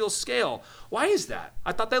industrial scale. Why is that?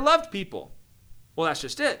 I thought they loved people. Well, that's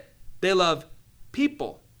just it. They love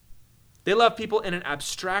people. They love people in an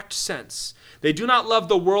abstract sense. They do not love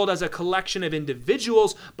the world as a collection of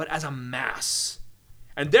individuals, but as a mass.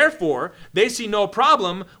 And therefore, they see no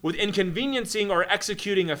problem with inconveniencing or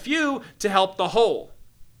executing a few to help the whole.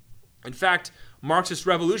 In fact, Marxist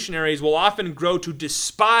revolutionaries will often grow to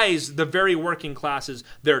despise the very working classes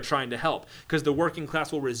they're trying to help, because the working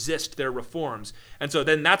class will resist their reforms. And so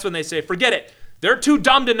then that's when they say, forget it. They're too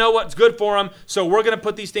dumb to know what's good for them, so we're going to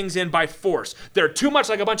put these things in by force. They're too much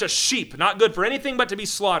like a bunch of sheep, not good for anything but to be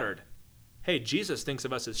slaughtered. Hey, Jesus thinks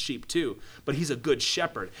of us as sheep too, but he's a good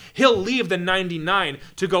shepherd. He'll leave the 99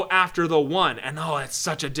 to go after the one. And oh, it's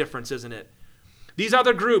such a difference, isn't it? These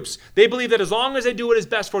other groups, they believe that as long as they do what is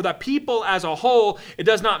best for the people as a whole, it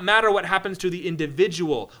does not matter what happens to the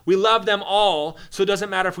individual. We love them all, so it doesn't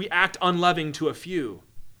matter if we act unloving to a few.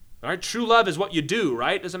 All right? True love is what you do,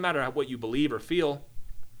 right? It doesn't matter what you believe or feel.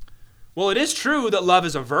 Well, it is true that love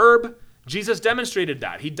is a verb. Jesus demonstrated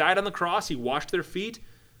that. He died on the cross. He washed their feet.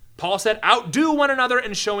 Paul said, outdo one another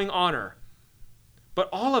in showing honor. But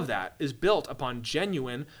all of that is built upon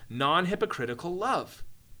genuine, non-hypocritical love.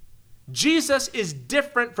 Jesus is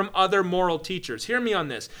different from other moral teachers. Hear me on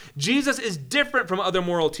this. Jesus is different from other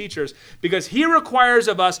moral teachers because he requires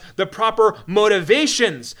of us the proper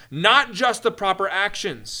motivations, not just the proper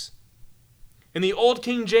actions. In the Old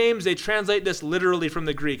King James, they translate this literally from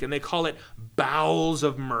the Greek, and they call it bowels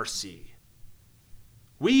of mercy.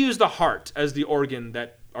 We use the heart as the organ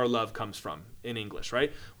that our love comes from in English,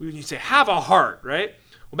 right? We say, have a heart, right?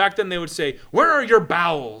 Well, back then they would say, where are your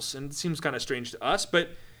bowels? And it seems kind of strange to us, but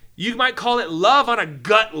you might call it love on a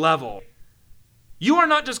gut level. You are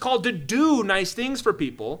not just called to do nice things for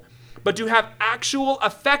people, but to have actual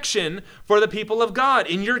affection for the people of God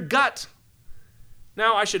in your gut.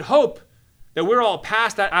 Now, I should hope that we're all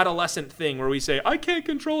past that adolescent thing where we say, I can't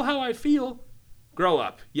control how I feel. Grow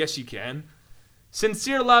up. Yes, you can.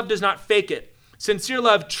 Sincere love does not fake it. Sincere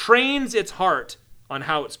love trains its heart on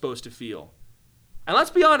how it's supposed to feel. And let's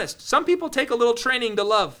be honest, some people take a little training to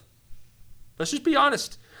love. Let's just be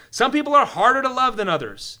honest. Some people are harder to love than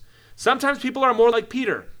others. Sometimes people are more like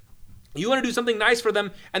Peter. You want to do something nice for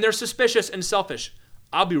them, and they're suspicious and selfish.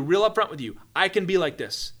 I'll be real upfront with you. I can be like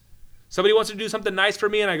this. Somebody wants to do something nice for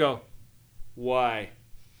me, and I go, why?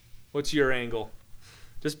 What's your angle?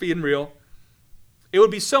 Just being real. It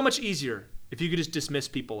would be so much easier if you could just dismiss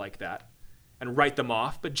people like that and write them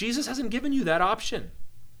off, but Jesus hasn't given you that option.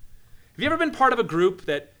 Have you ever been part of a group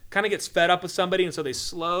that kind of gets fed up with somebody, and so they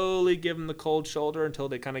slowly give them the cold shoulder until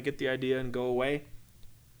they kind of get the idea and go away?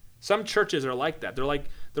 Some churches are like that. They're like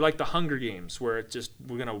They're like the Hunger Games, where it's just,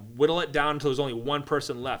 we're going to whittle it down until there's only one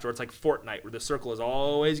person left. Or it's like Fortnite, where the circle is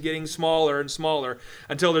always getting smaller and smaller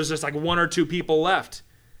until there's just like one or two people left.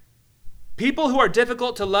 People who are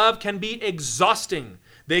difficult to love can be exhausting.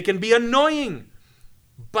 They can be annoying.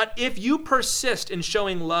 But if you persist in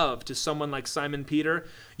showing love to someone like Simon Peter,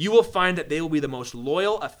 you will find that they will be the most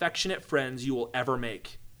loyal, affectionate friends you will ever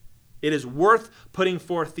make. It is worth putting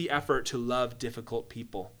forth the effort to love difficult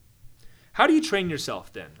people. How do you train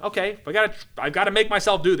yourself then? Okay, I've got to make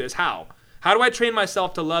myself do this. How? How do I train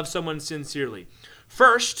myself to love someone sincerely?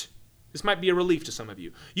 First, this might be a relief to some of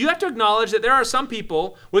you. You have to acknowledge that there are some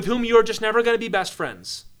people with whom you are just never going to be best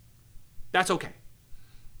friends. That's okay.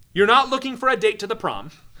 You're not looking for a date to the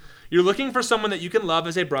prom. You're looking for someone that you can love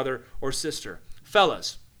as a brother or sister.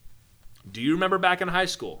 Fellas, do you remember back in high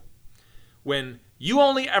school when you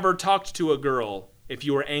only ever talked to a girl if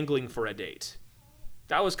you were angling for a date?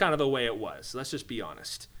 That was kind of the way it was. Let's just be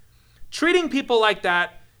honest. Treating people like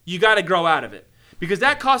that, you got to grow out of it, because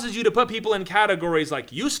that causes you to put people in categories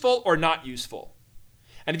like useful or not useful.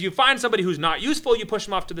 And if you find somebody who's not useful, you push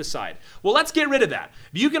them off to the side. Well, let's get rid of that.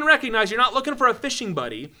 If you can recognize you're not looking for a fishing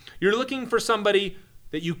buddy, you're looking for somebody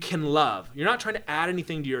that you can love. You're not trying to add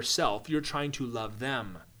anything to yourself. You're trying to love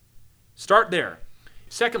them. Start there.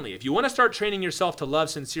 Secondly, if you want to start training yourself to love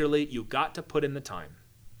sincerely, you got to put in the time.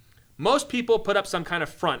 Most people put up some kind of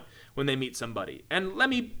front when they meet somebody. And let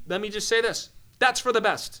me just say this. That's for the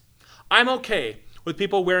best. I'm okay with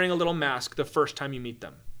people wearing a little mask the first time you meet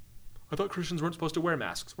them. I thought Christians weren't supposed to wear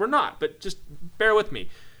masks. We're not, but just bear with me.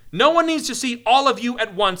 No one needs to see all of you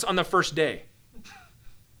at once on the first day.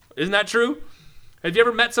 Isn't that true? Have you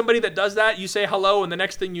ever met somebody that does that? You say hello, and the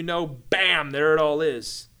next thing you know, bam, there it all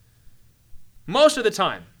is. Most of the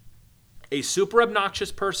time, a super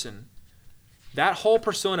obnoxious person, that whole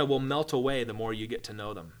persona will melt away the more you get to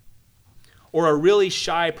know them. Or a really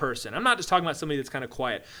shy person. I'm not just talking about somebody that's kind of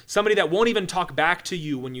quiet. Somebody that won't even talk back to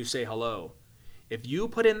you when you say hello. If you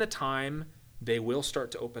put in the time, they will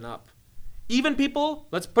start to open up. Even people,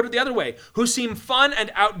 let's put it the other way, who seem fun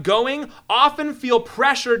and outgoing often feel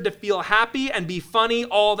pressured to feel happy and be funny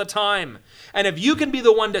all the time. And if you can be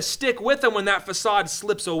the one to stick with them when that facade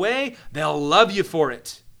slips away, they'll love you for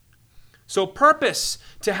it. So purpose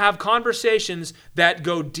to have conversations that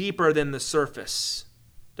go deeper than the surface.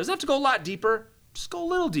 Doesn't have to go a lot deeper, just go a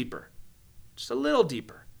little deeper. Just a little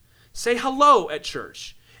deeper. Say hello at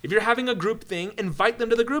church. If you're having a group thing, invite them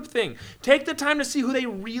to the group thing. Take the time to see who they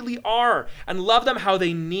really are and love them how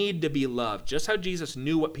they need to be loved. Just how Jesus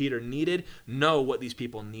knew what Peter needed, know what these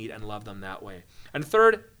people need and love them that way. And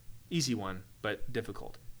third, easy one, but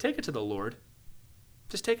difficult. Take it to the Lord.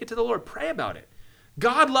 Just take it to the Lord. Pray about it.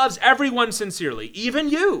 God loves everyone sincerely, even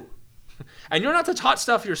you. And you're not to taught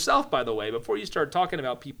stuff yourself, by the way, before you start talking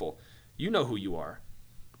about people. You know who you are.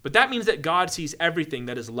 But that means that God sees everything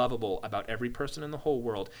that is lovable about every person in the whole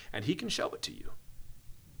world, and he can show it to you.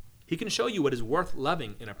 He can show you what is worth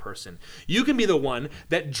loving in a person. You can be the one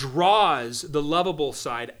that draws the lovable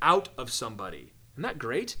side out of somebody. Isn't that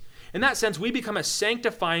great? In that sense, we become a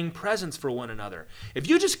sanctifying presence for one another. If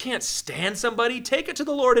you just can't stand somebody, take it to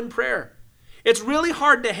the Lord in prayer. It's really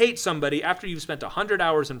hard to hate somebody after you've spent 100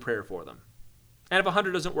 hours in prayer for them. And if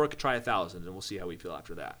 100 doesn't work, try 1,000, and we'll see how we feel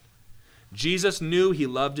after that. Jesus knew he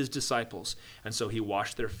loved his disciples, and so he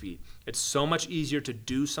washed their feet. It's so much easier to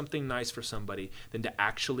do something nice for somebody than to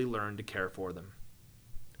actually learn to care for them.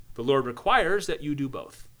 The Lord requires that you do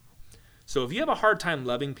both. So if you have a hard time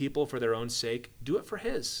loving people for their own sake, do it for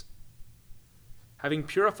his. Having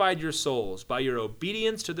purified your souls by your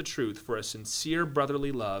obedience to the truth for a sincere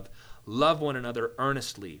brotherly love, love one another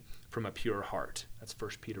earnestly from a pure heart. That's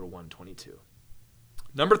 1 Peter 1:22.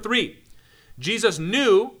 Number 3, Jesus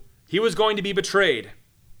knew he was going to be betrayed.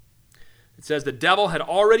 It says the devil had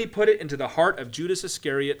already put it into the heart of Judas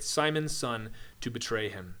Iscariot, Simon's son, to betray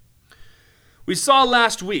him. We saw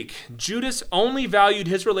last week, Judas only valued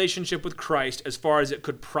his relationship with Christ as far as it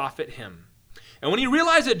could profit him. And when he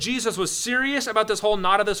realized that Jesus was serious about this whole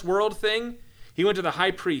not of this world thing, he went to the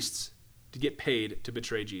high priests to get paid to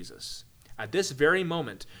betray Jesus. At this very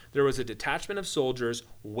moment, there was a detachment of soldiers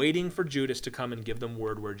waiting for Judas to come and give them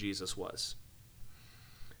word where Jesus was.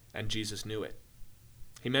 And Jesus knew it.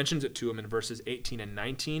 He mentions it to him in verses 18 and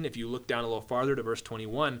 19. If you look down a little farther to verse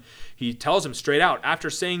 21, he tells him straight out, after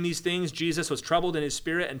saying these things, Jesus was troubled in his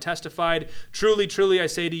spirit and testified, "Truly, truly, I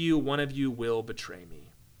say to you, one of you will betray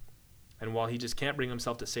me." And while he just can't bring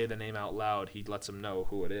himself to say the name out loud, he lets him know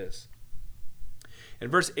who it is.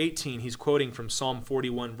 In verse 18, he's quoting from Psalm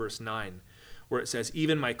 41, verse 9, where it says,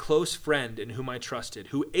 "Even my close friend in whom I trusted,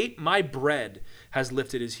 who ate my bread, has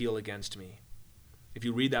lifted his heel against me." If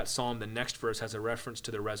you read that psalm, the next verse has a reference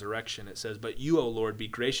to the resurrection. It says, "But you, O Lord, be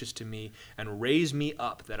gracious to me and raise me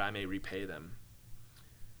up that I may repay them."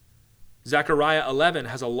 Zechariah 11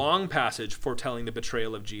 has a long passage foretelling the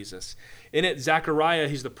betrayal of Jesus. In it, Zechariah,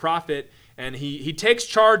 he's the prophet, and he takes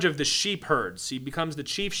charge of the sheep herds. He becomes the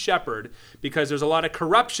chief shepherd because there's a lot of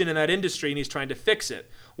corruption in that industry, and he's trying to fix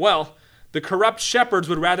it. Well, the corrupt shepherds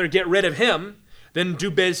would rather get rid of him than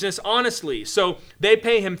do business honestly. So they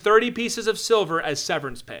pay him 30 pieces of silver as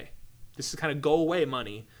severance pay. This is kind of go-away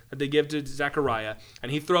money that they give to Zechariah,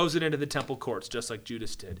 and he throws it into the temple courts, just like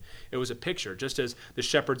Judas did. It was a picture, just as the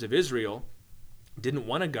shepherds of Israel didn't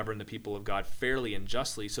want to govern the people of God fairly and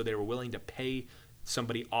justly, so they were willing to pay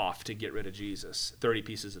somebody off to get rid of Jesus, 30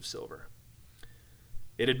 pieces of silver.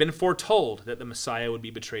 It had been foretold that the Messiah would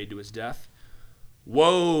be betrayed to his death.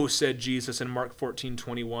 "Woe," said Jesus in Mark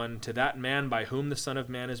 14:21, "to that man by whom the Son of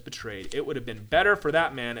Man is betrayed. It would have been better for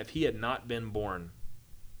that man if he had not been born."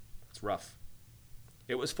 It's rough.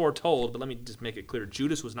 It was foretold, but let me just make it clear.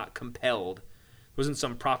 Judas was not compelled. It wasn't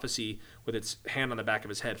some prophecy with its hand on the back of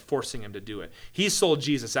his head forcing him to do it. He sold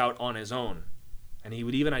Jesus out on his own, and he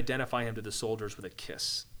would even identify him to the soldiers with a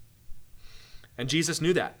kiss. And Jesus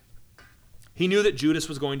knew that. He knew that Judas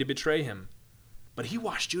was going to betray him, but he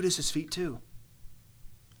washed Judas's feet too.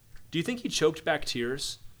 Do you think he choked back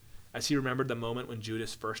tears as he remembered the moment when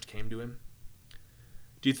Judas first came to him?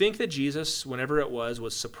 Do you think that Jesus, whenever it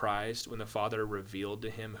was surprised when the Father revealed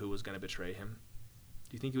to him who was going to betray him?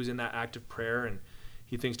 Do you think he was in that act of prayer and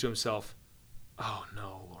he thinks to himself, "Oh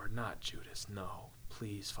no, Lord, not Judas. No,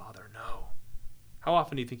 please, Father, no." How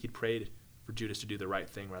often do you think he'd prayed for Judas to do the right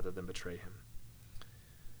thing rather than betray him?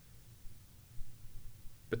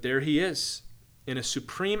 But there he is, in a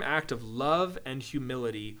supreme act of love and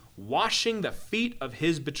humility, washing the feet of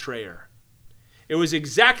his betrayer. It was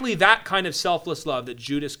exactly that kind of selfless love that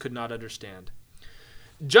Judas could not understand.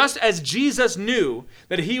 Just as Jesus knew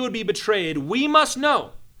that he would be betrayed, we must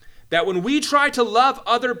know that when we try to love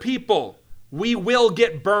other people, we will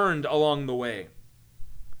get burned along the way.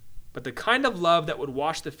 But the kind of love that would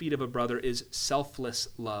wash the feet of a brother is selfless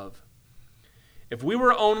love. If we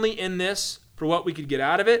were only in this for what we could get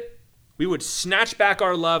out of it, we would snatch back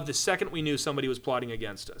our love the second we knew somebody was plotting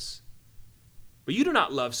against us. But you do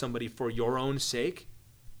not love somebody for your own sake.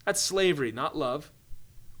 That's slavery, not love.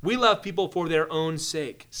 We love people for their own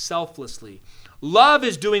sake, selflessly. Love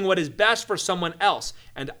is doing what is best for someone else,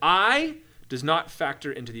 and I does not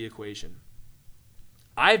factor into the equation.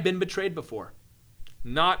 I've been betrayed before,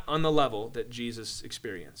 not on the level that Jesus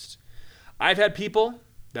experienced. I've had people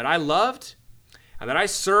that I loved and that I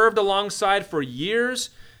served alongside for years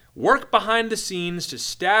work behind the scenes to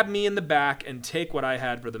stab me in the back and take what I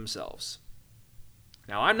had for themselves.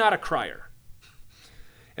 Now, I'm not a crier.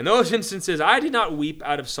 In those instances, I did not weep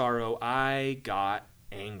out of sorrow. I got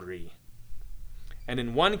angry. And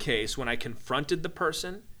in one case, when I confronted the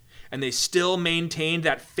person and they still maintained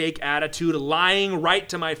that fake attitude, lying right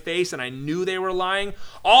to my face, and I knew they were lying,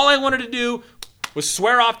 all I wanted to do was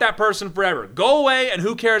swear off that person forever. Go away, and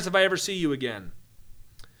who cares if I ever see you again?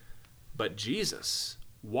 But Jesus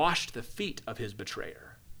washed the feet of his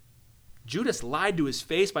betrayer. Judas lied to his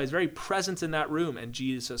face by his very presence in that room, and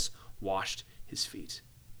Jesus washed his feet.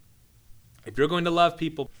 If you're going to love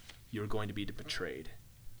people, you're going to be betrayed.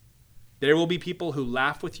 There will be people who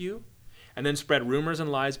laugh with you and then spread rumors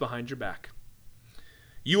and lies behind your back.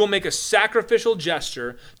 You will make a sacrificial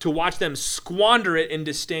gesture to watch them squander it in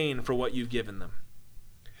disdain for what you've given them.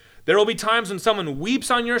 There will be times when someone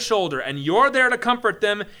weeps on your shoulder and you're there to comfort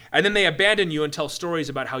them, and then they abandon you and tell stories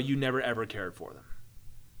about how you never ever cared for them.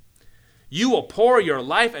 You will pour your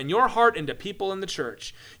life and your heart into people in the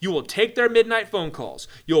church. You will take their midnight phone calls.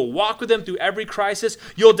 You'll walk with them through every crisis.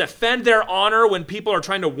 You'll defend their honor when people are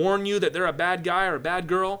trying to warn you that they're a bad guy or a bad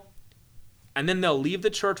girl. And then they'll leave the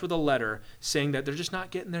church with a letter saying that they're just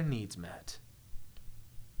not getting their needs met.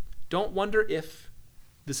 Don't wonder if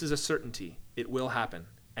this is a certainty. It will happen,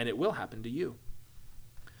 and it will happen to you.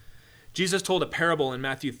 Jesus told a parable in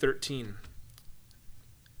Matthew 13,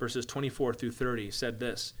 verses 24 through 30, said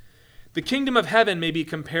this: "The kingdom of heaven may be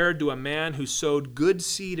compared to a man who sowed good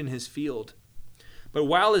seed in his field. But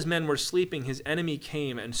while his men were sleeping, his enemy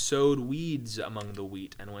came and sowed weeds among the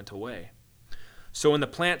wheat and went away. So when the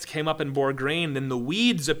plants came up and bore grain, then the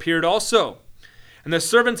weeds appeared also. And the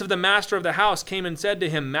servants of the master of the house came and said to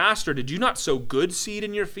him, 'Master, did you not sow good seed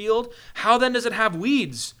in your field? How then does it have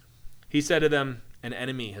weeds?' He said to them, 'An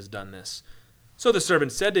enemy has done this.' So the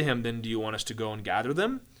servants said to him, 'Then do you want us to go and gather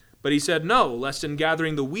them?' But he said, 'No, lest in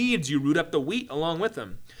gathering the weeds you root up the wheat along with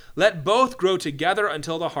them. Let both grow together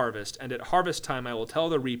until the harvest, and at harvest time I will tell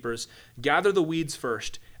the reapers, gather the weeds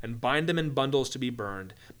first and bind them in bundles to be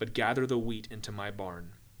burned, but gather the wheat into my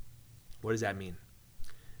barn." What does that mean?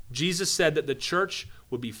 Jesus said that the church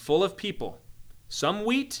would be full of people, some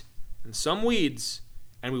wheat and some weeds,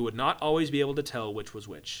 and we would not always be able to tell which was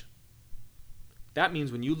which. That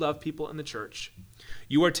means when you love people in the church,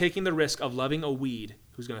 you are taking the risk of loving a weed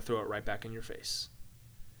who's going to throw it right back in your face.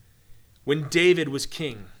 When David was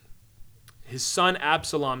king, his son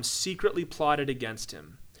Absalom secretly plotted against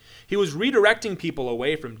him. He was redirecting people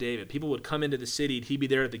away from David. People would come into the city, and he'd be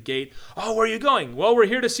there at the gate. "Oh, where are you going?" "Well, we're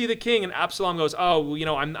here to see the king." And Absalom goes, "Oh,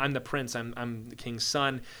 I'm the prince. I'm the king's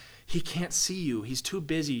son. He can't see you. He's too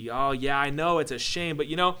busy." "Oh, yeah, I know. It's a shame. But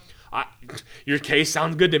your case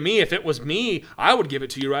sounds good to me. If it was me, I would give it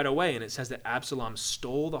to you right away." And it says that Absalom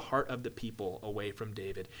stole the heart of the people away from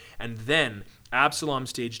David. And then Absalom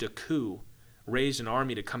staged a coup, raised an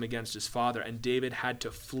army to come against his father, and David had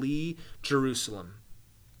to flee Jerusalem.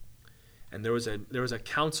 And there was a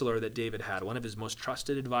counselor that David had, one of his most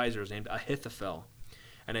trusted advisors named Ahithophel.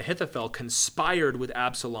 And Ahithophel conspired with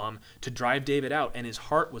Absalom to drive David out, and his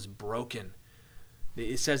heart was broken.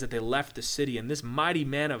 It says that they left the city, and this mighty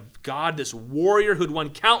man of God, this warrior who'd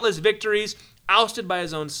won countless victories, ousted by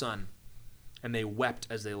his own son. And they wept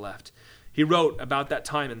as they left. He wrote about that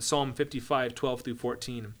time in Psalm 55, 12 through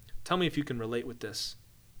 14. Tell me if you can relate with this.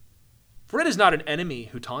 "For it is not an enemy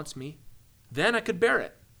who taunts me. Then I could bear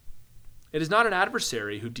it. It is not an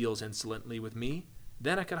adversary who deals insolently with me.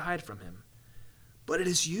 Then I could hide from him. But it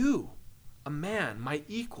is you, a man, my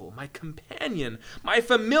equal, my companion, my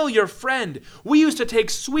familiar friend. We used to take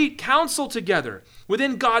sweet counsel together.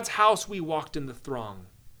 Within God's house we walked in the throng."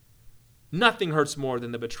 Nothing hurts more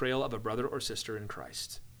than the betrayal of a brother or sister in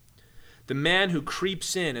Christ. The man who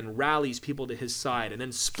creeps in and rallies people to his side and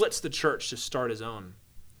then splits the church to start his own.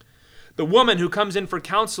 The woman who comes in for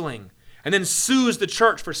counseling and then sues the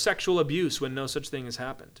church for sexual abuse when no such thing has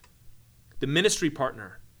happened. The ministry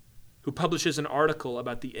partner who publishes an article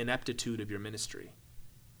about the ineptitude of your ministry.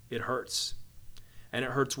 It hurts, and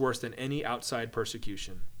it hurts worse than any outside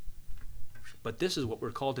persecution. But this is what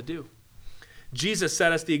we're called to do. Jesus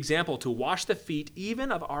set us the example to wash the feet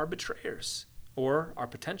even of our betrayers or our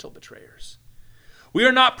potential betrayers. We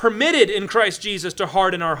are not permitted in Christ Jesus to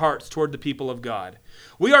harden our hearts toward the people of God.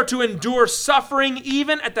 We are to endure suffering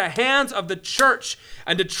even at the hands of the church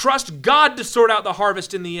and to trust God to sort out the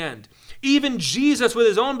harvest in the end. Even Jesus, with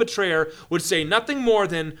his own betrayer, would say nothing more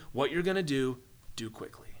than, "What you're going to do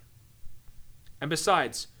quickly." And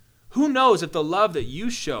besides, who knows if the love that you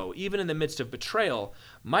show, even in the midst of betrayal,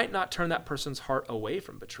 might not turn that person's heart away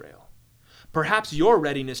from betrayal. Perhaps your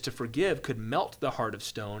readiness to forgive could melt the heart of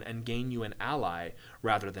stone and gain you an ally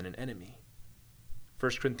rather than an enemy.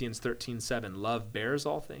 1 Corinthians 13:7, "Love bears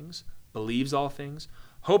all things, believes all things,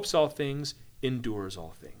 hopes all things, endures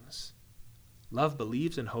all things." Love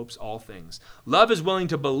believes and hopes all things. Love is willing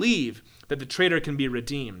to believe that the traitor can be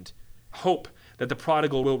redeemed, hope that the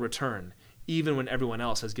prodigal will return, even when everyone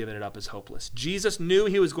else has given it up as hopeless. Jesus knew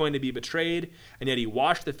he was going to be betrayed, and yet he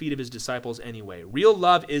washed the feet of his disciples anyway. Real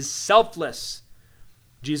love is selfless.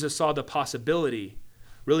 Jesus saw the possibility,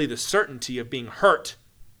 really the certainty of being hurt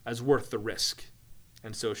as worth the risk,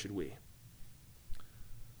 and so should we.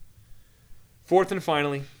 Fourth and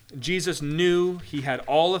finally, Jesus knew he had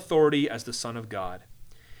all authority as the Son of God.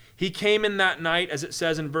 He came in that night, as it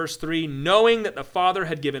says in verse 3, knowing that the Father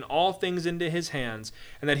had given all things into his hands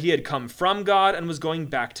and that he had come from God and was going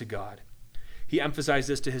back to God. He emphasized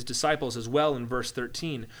this to his disciples as well in verse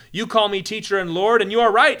 13. "You call me teacher and Lord, and you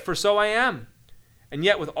are right, for so I am." And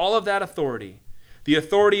yet with all of that authority, the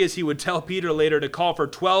authority, as he would tell Peter later, to call for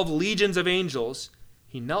 12 legions of angels,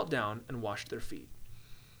 he knelt down and washed their feet.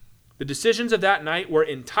 The decisions of that night were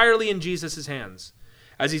entirely in Jesus' hands.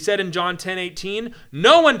 As he said in John 10:18,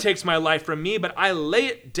 "No one takes my life from me, but I lay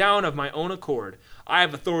it down of my own accord. I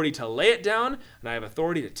have authority to lay it down, and I have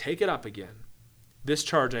authority to take it up again. This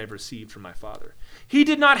charge I have received from my Father." He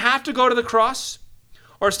did not have to go to the cross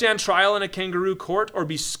or stand trial in a kangaroo court or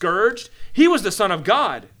be scourged. He was the Son of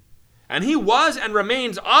God, and he was and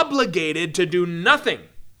remains obligated to do nothing.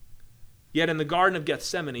 Yet in the Garden of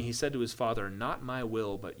Gethsemane, he said to his Father, "Not my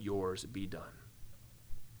will, but yours be done."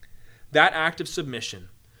 That act of submission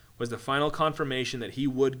was the final confirmation that he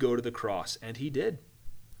would go to the cross, and he did.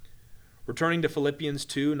 Returning to Philippians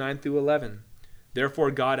 2:9-11,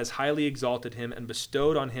 "Therefore God has highly exalted him and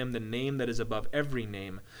bestowed on him the name that is above every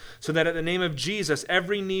name, so that at the name of Jesus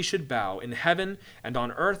every knee should bow, in heaven and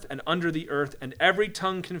on earth and under the earth, and every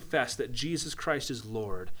tongue confess that Jesus Christ is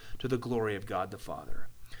Lord, to the glory of God the Father."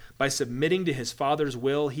 By submitting to his Father's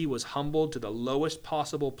will, he was humbled to the lowest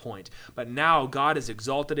possible point. But now God has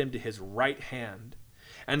exalted him to his right hand.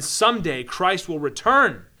 And someday Christ will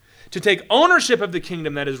return, to take ownership of the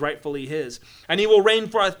kingdom that is rightfully his, and he will reign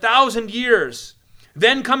for 1,000 years.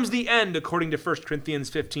 Then comes the end, according to 1 Corinthians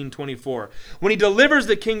 15:24, when he delivers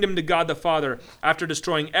the kingdom to God the Father after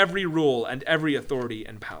destroying every rule and every authority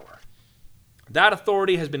and power. That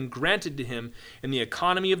authority has been granted to him in the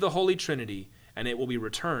economy of the Holy Trinity, and it will be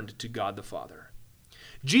returned to God the Father.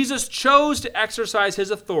 Jesus chose to exercise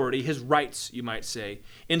his authority, his rights, you might say,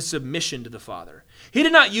 in submission to the Father. He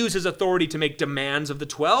did not use his authority to make demands of the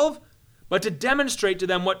 12, but to demonstrate to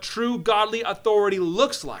them what true godly authority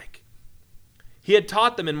looks like. He had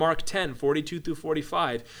taught them in Mark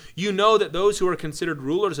 10:42-45, "You know that those who are considered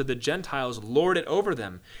rulers of the Gentiles lord it over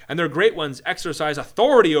them, and their great ones exercise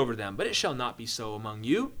authority over them, but it shall not be so among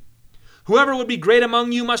you. Whoever would be great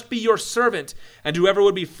among you must be your servant, and whoever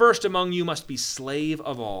would be first among you must be slave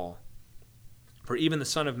of all. For even the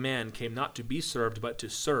Son of Man came not to be served, but to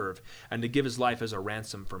serve, and to give his life as a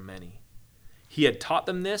ransom for many." He had taught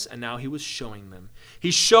them this, and now he was showing them. He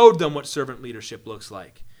showed them what servant leadership looks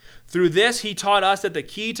like. Through this, he taught us that the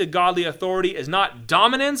key to godly authority is not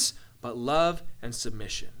dominance, but love and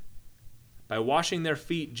submission. By washing their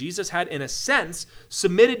feet, Jesus had, in a sense,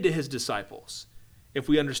 submitted to his disciples. If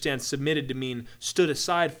we understand submitted to mean stood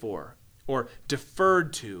aside for or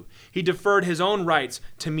deferred to, he deferred his own rights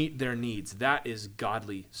to meet their needs. That is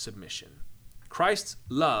godly submission. Christ's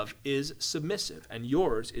love is submissive, and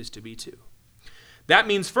yours is to be too. That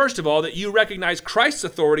means, first of all, that you recognize Christ's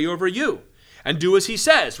authority over you and do as he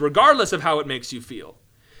says, regardless of how it makes you feel.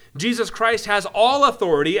 Jesus Christ has all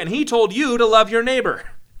authority, and he told you to love your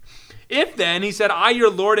neighbor. If then, he said, "I, your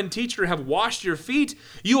Lord and teacher, have washed your feet,"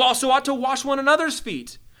 you also ought to wash one another's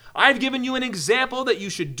feet. I've given you an example that you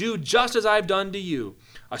should do just as I've done to you.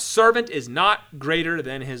 A servant is not greater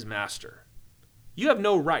than his master. You have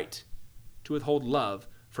no right to withhold love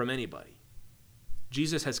from anybody.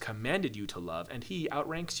 Jesus has commanded you to love, and he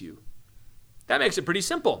outranks you. That makes it pretty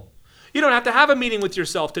simple. You don't have to have a meeting with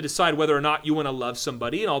yourself to decide whether or not you want to love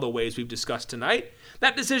somebody in all the ways we've discussed tonight.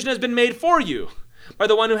 That decision has been made for you by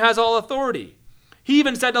the one who has all authority. He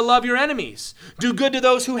even said to love your enemies. Do good to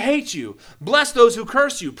those who hate you. Bless those who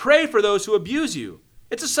curse you. Pray for those who abuse you.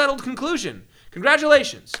 It's a settled conclusion.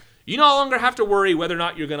 Congratulations. You no longer have to worry whether or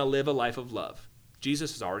not you're going to live a life of love.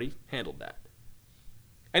 Jesus has already handled that.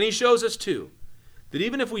 And he shows us too that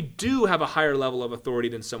even if we do have a higher level of authority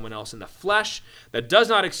than someone else in the flesh, that does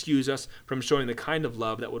not excuse us from showing the kind of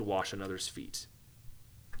love that would wash another's feet.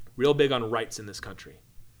 Real big on rights in this country.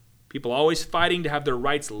 People always fighting to have their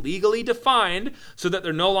rights legally defined so that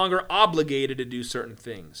they're no longer obligated to do certain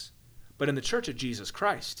things. But in the Church of Jesus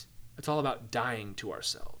Christ, it's all about dying to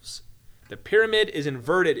ourselves. The pyramid is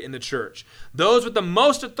inverted in the church. Those with the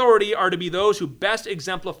most authority are to be those who best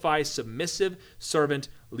exemplify submissive servant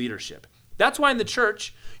leadership. That's why in the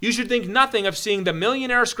church, you should think nothing of seeing the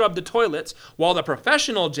millionaire scrub the toilets while the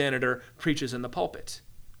professional janitor preaches in the pulpit.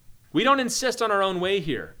 We don't insist on our own way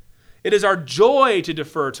here. It is our joy to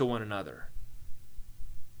defer to one another.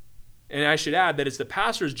 And I should add that it's the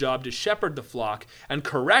pastor's job to shepherd the flock and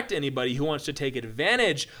correct anybody who wants to take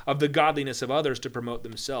advantage of the godliness of others to promote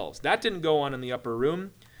themselves. That didn't go on in the upper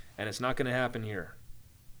room, and it's not going to happen here.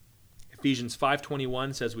 Ephesians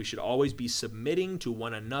 5:21 says we should always be submitting to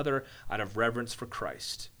one another out of reverence for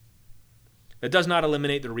Christ. That does not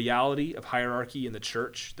eliminate the reality of hierarchy in the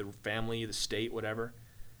church, the family, the state, whatever.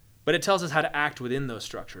 But it tells us how to act within those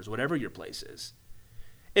structures, whatever your place is.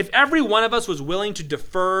 If every one of us was willing to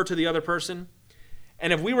defer to the other person,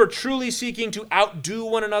 and if we were truly seeking to outdo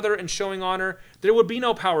one another in showing honor, there would be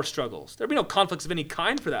no power struggles. There would be no conflicts of any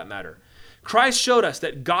kind for that matter. Christ showed us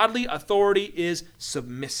that godly authority is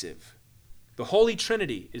submissive. The Holy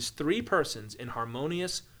Trinity is three persons in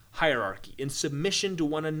harmonious hierarchy, in submission to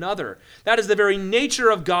one another. That is the very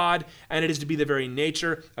nature of God, and it is to be the very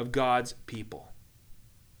nature of God's people.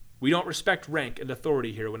 We don't respect rank and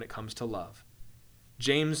authority here when it comes to love.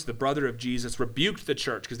 James, the brother of Jesus, rebuked the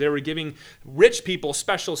church because they were giving rich people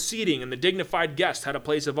special seating and the dignified guest had a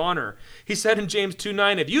place of honor. He said in James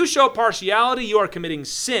 2:9, "If you show partiality, you are committing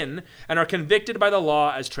sin and are convicted by the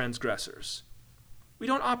law as transgressors." We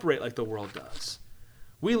don't operate like the world does.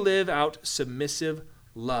 We live out submissive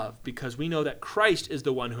love because we know that Christ is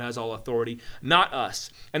the one who has all authority, not us,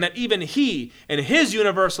 and that even he, in his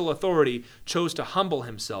universal authority, chose to humble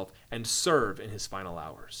himself and serve in his final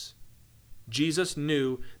hours. Jesus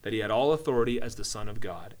knew that he had all authority as the Son of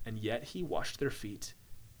God, and yet he washed their feet.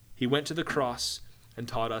 He went to the cross and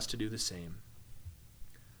taught us to do the same.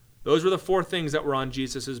 Those were the four things that were on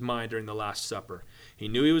Jesus' mind during the Last Supper. He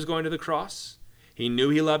knew he was going to the cross. He knew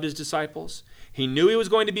he loved his disciples. He knew he was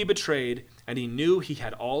going to be betrayed, and he knew he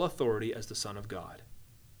had all authority as the Son of God.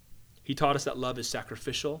 He taught us that love is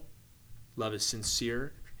sacrificial Love is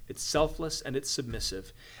sincere, it's selfless, and it's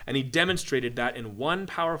submissive. And he demonstrated that in one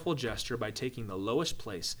powerful gesture by taking the lowest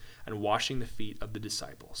place and washing the feet of the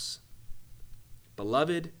disciples.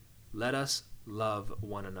 Beloved, let us love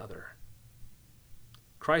one another.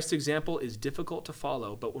 Christ's example is difficult to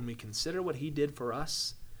follow, but when we consider what he did for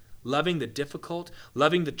us, loving the difficult,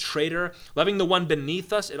 loving the traitor, loving the one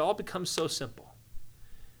beneath us, it all becomes so simple.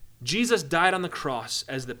 Jesus died on the cross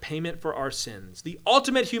as the payment for our sins, the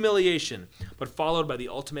ultimate humiliation, but followed by the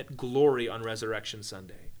ultimate glory on Resurrection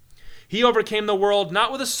Sunday. He overcame the world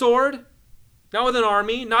not with a sword, not with an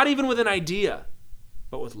army, not even with an idea,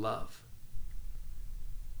 but with love.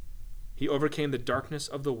 He overcame the darkness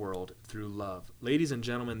of the world through love. Ladies and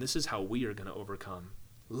gentlemen, this is how we are going to overcome.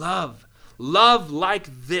 Love. Love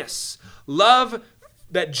like this. Love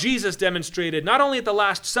that Jesus demonstrated not only at the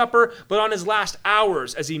Last Supper, but on his last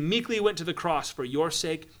hours as he meekly went to the cross for your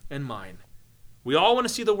sake and mine. We all want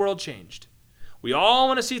to see the world changed. We all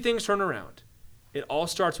want to see things turn around. It all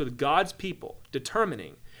starts with God's people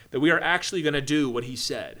determining that we are actually going to do what he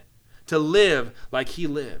said, to live like he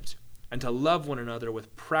lived, and to love one another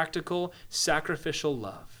with practical, sacrificial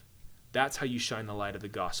love. That's how you shine the light of the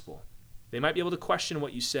gospel. They might be able to question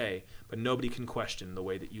what you say, but nobody can question the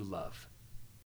way that you love.